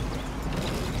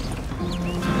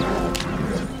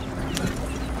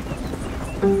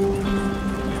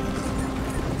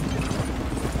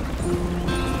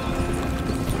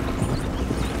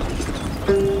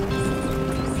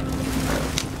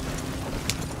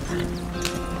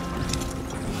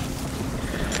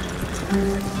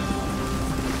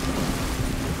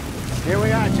 Here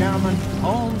we are, gentlemen.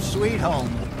 Home sweet home.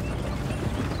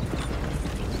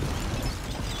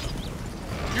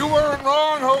 You weren't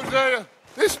wrong, Hosea.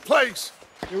 This place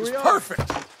is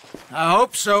perfect. I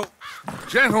hope so.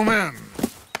 Gentlemen,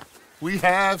 we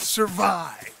have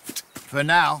survived. For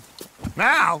now.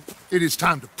 Now, it is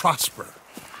time to prosper.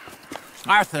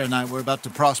 Arthur and I were about to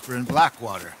prosper in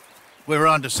Blackwater. We were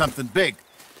on to something big.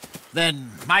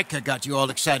 Then Micah got you all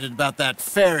excited about that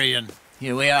ferry, and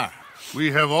here we are.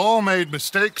 We have all made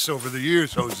mistakes over the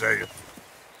years, Hosea.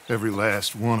 Every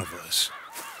last one of us.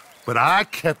 But I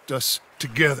kept us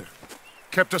together.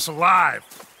 Kept us alive.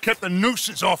 Kept the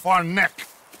nooses off our neck.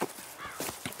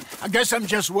 I guess I'm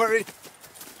just worried.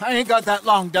 I ain't got that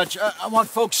long, Dutch. I want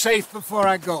folks safe before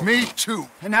I go. Me too.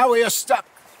 And now we are stuck.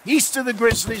 East of the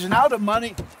Grizzlies and out of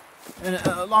money. And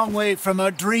a long way from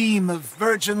our dream of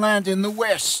virgin land in the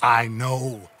west. I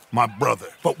know, my brother.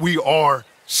 But we are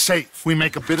safe. We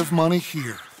make a bit of money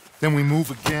here. Then we move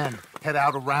again. Head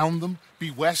out around them. Be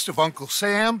west of Uncle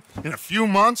Sam. In a few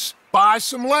months, buy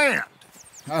some land.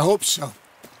 I hope so.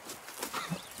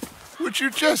 Would you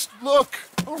just look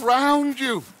around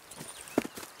you?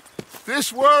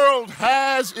 This world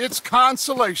has its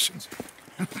consolations.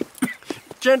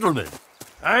 Gentlemen,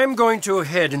 I'm going to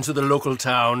head into the local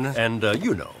town and,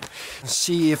 you know,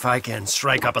 see if I can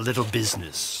strike up a little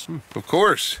business. Of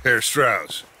course, Herr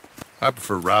Strauss. I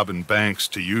prefer robbing banks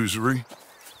to usury.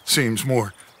 Seems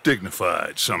more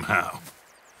dignified somehow.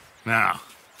 Now,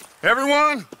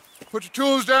 everyone, put your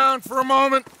tools down for a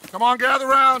moment. Come on, gather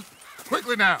round.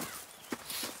 Quickly now.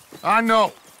 I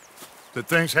know that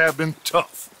things have been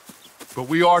tough, but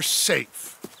we are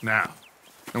safe now.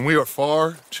 And we are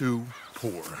far too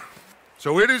poor.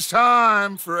 So it is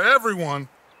time for everyone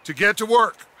to get to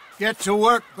work. Get to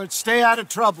work, but stay out of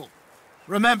trouble.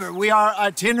 Remember, we are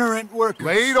itinerant workers.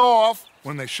 Laid off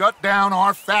when they shut down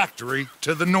our factory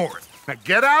to the north. Now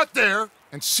get out there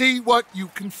and see what you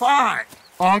can find.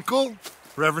 Uncle,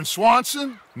 Reverend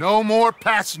Swanson, no more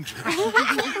passengers.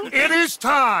 It is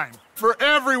time for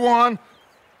everyone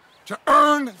to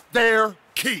earn their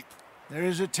keep. There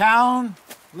is a town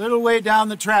a little way down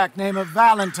the track named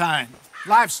Valentine.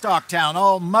 Livestock town,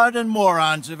 all mud and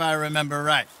morons, if I remember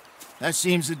right. That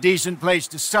seems a decent place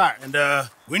to start. And,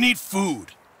 we need food.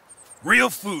 Real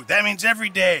food. That means every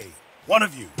day. One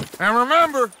of you. And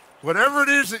remember, whatever it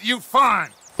is that you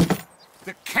find,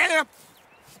 the camp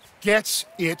gets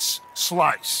its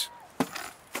slice.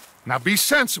 Now be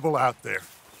sensible out there.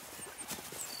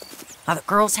 Now the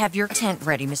girls have your tent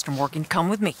ready, Mr. Morgan. Come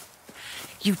with me.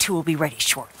 You two will be ready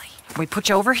shortly. We put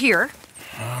you over here.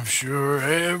 I'm sure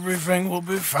everything will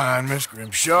be fine, Miss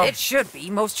Grimshaw. It should be.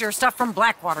 Most of your stuff from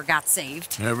Blackwater got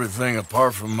saved. Everything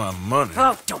apart from my money.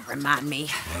 Oh, don't remind me.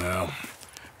 Well,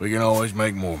 we can always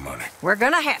make more money. We're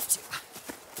gonna have to.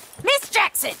 Miss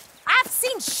Jackson, I've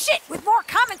seen shit with more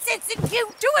common sense than you.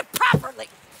 Do it properly.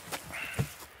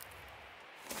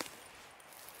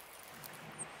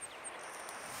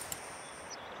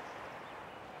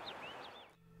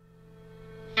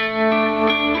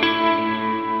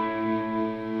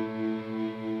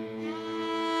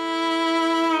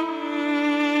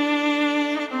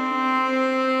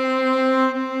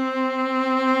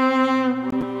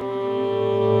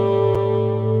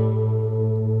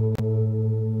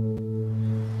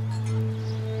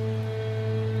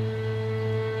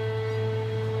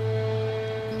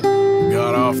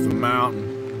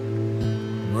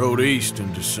 East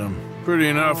into some pretty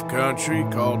enough country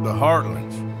called the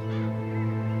Heartlands.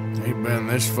 Ain't been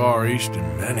this far east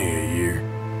in many a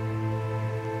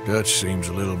year. Dutch seems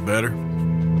a little better.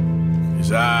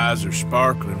 His eyes are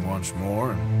sparkling once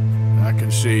more, and I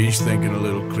can see he's thinking a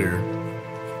little clearer.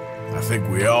 I think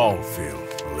we all feel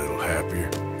a little happier,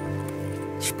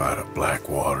 in spite of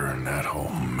Blackwater and that whole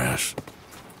mess.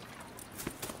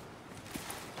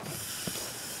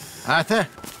 Arthur?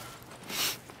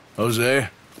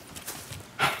 Hosea?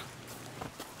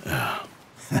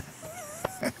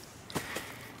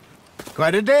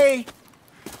 Quite a day.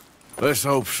 Let's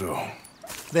hope so.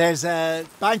 There's a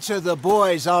bunch of the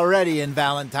boys already in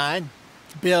Valentine.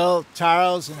 Bill,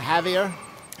 Charles, and Javier.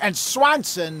 And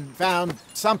Swanson found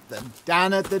something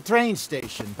down at the train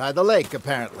station by the lake,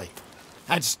 apparently.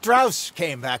 And Strauss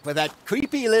came back with that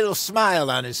creepy little smile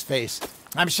on his face.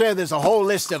 I'm sure there's a whole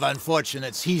list of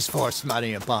unfortunates he's forced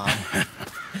money upon.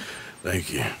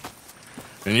 Thank you.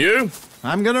 And you?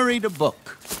 I'm gonna read a book.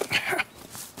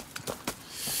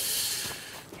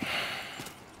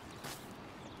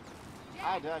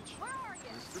 Hi, Dutch.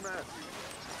 Mr. Matthews.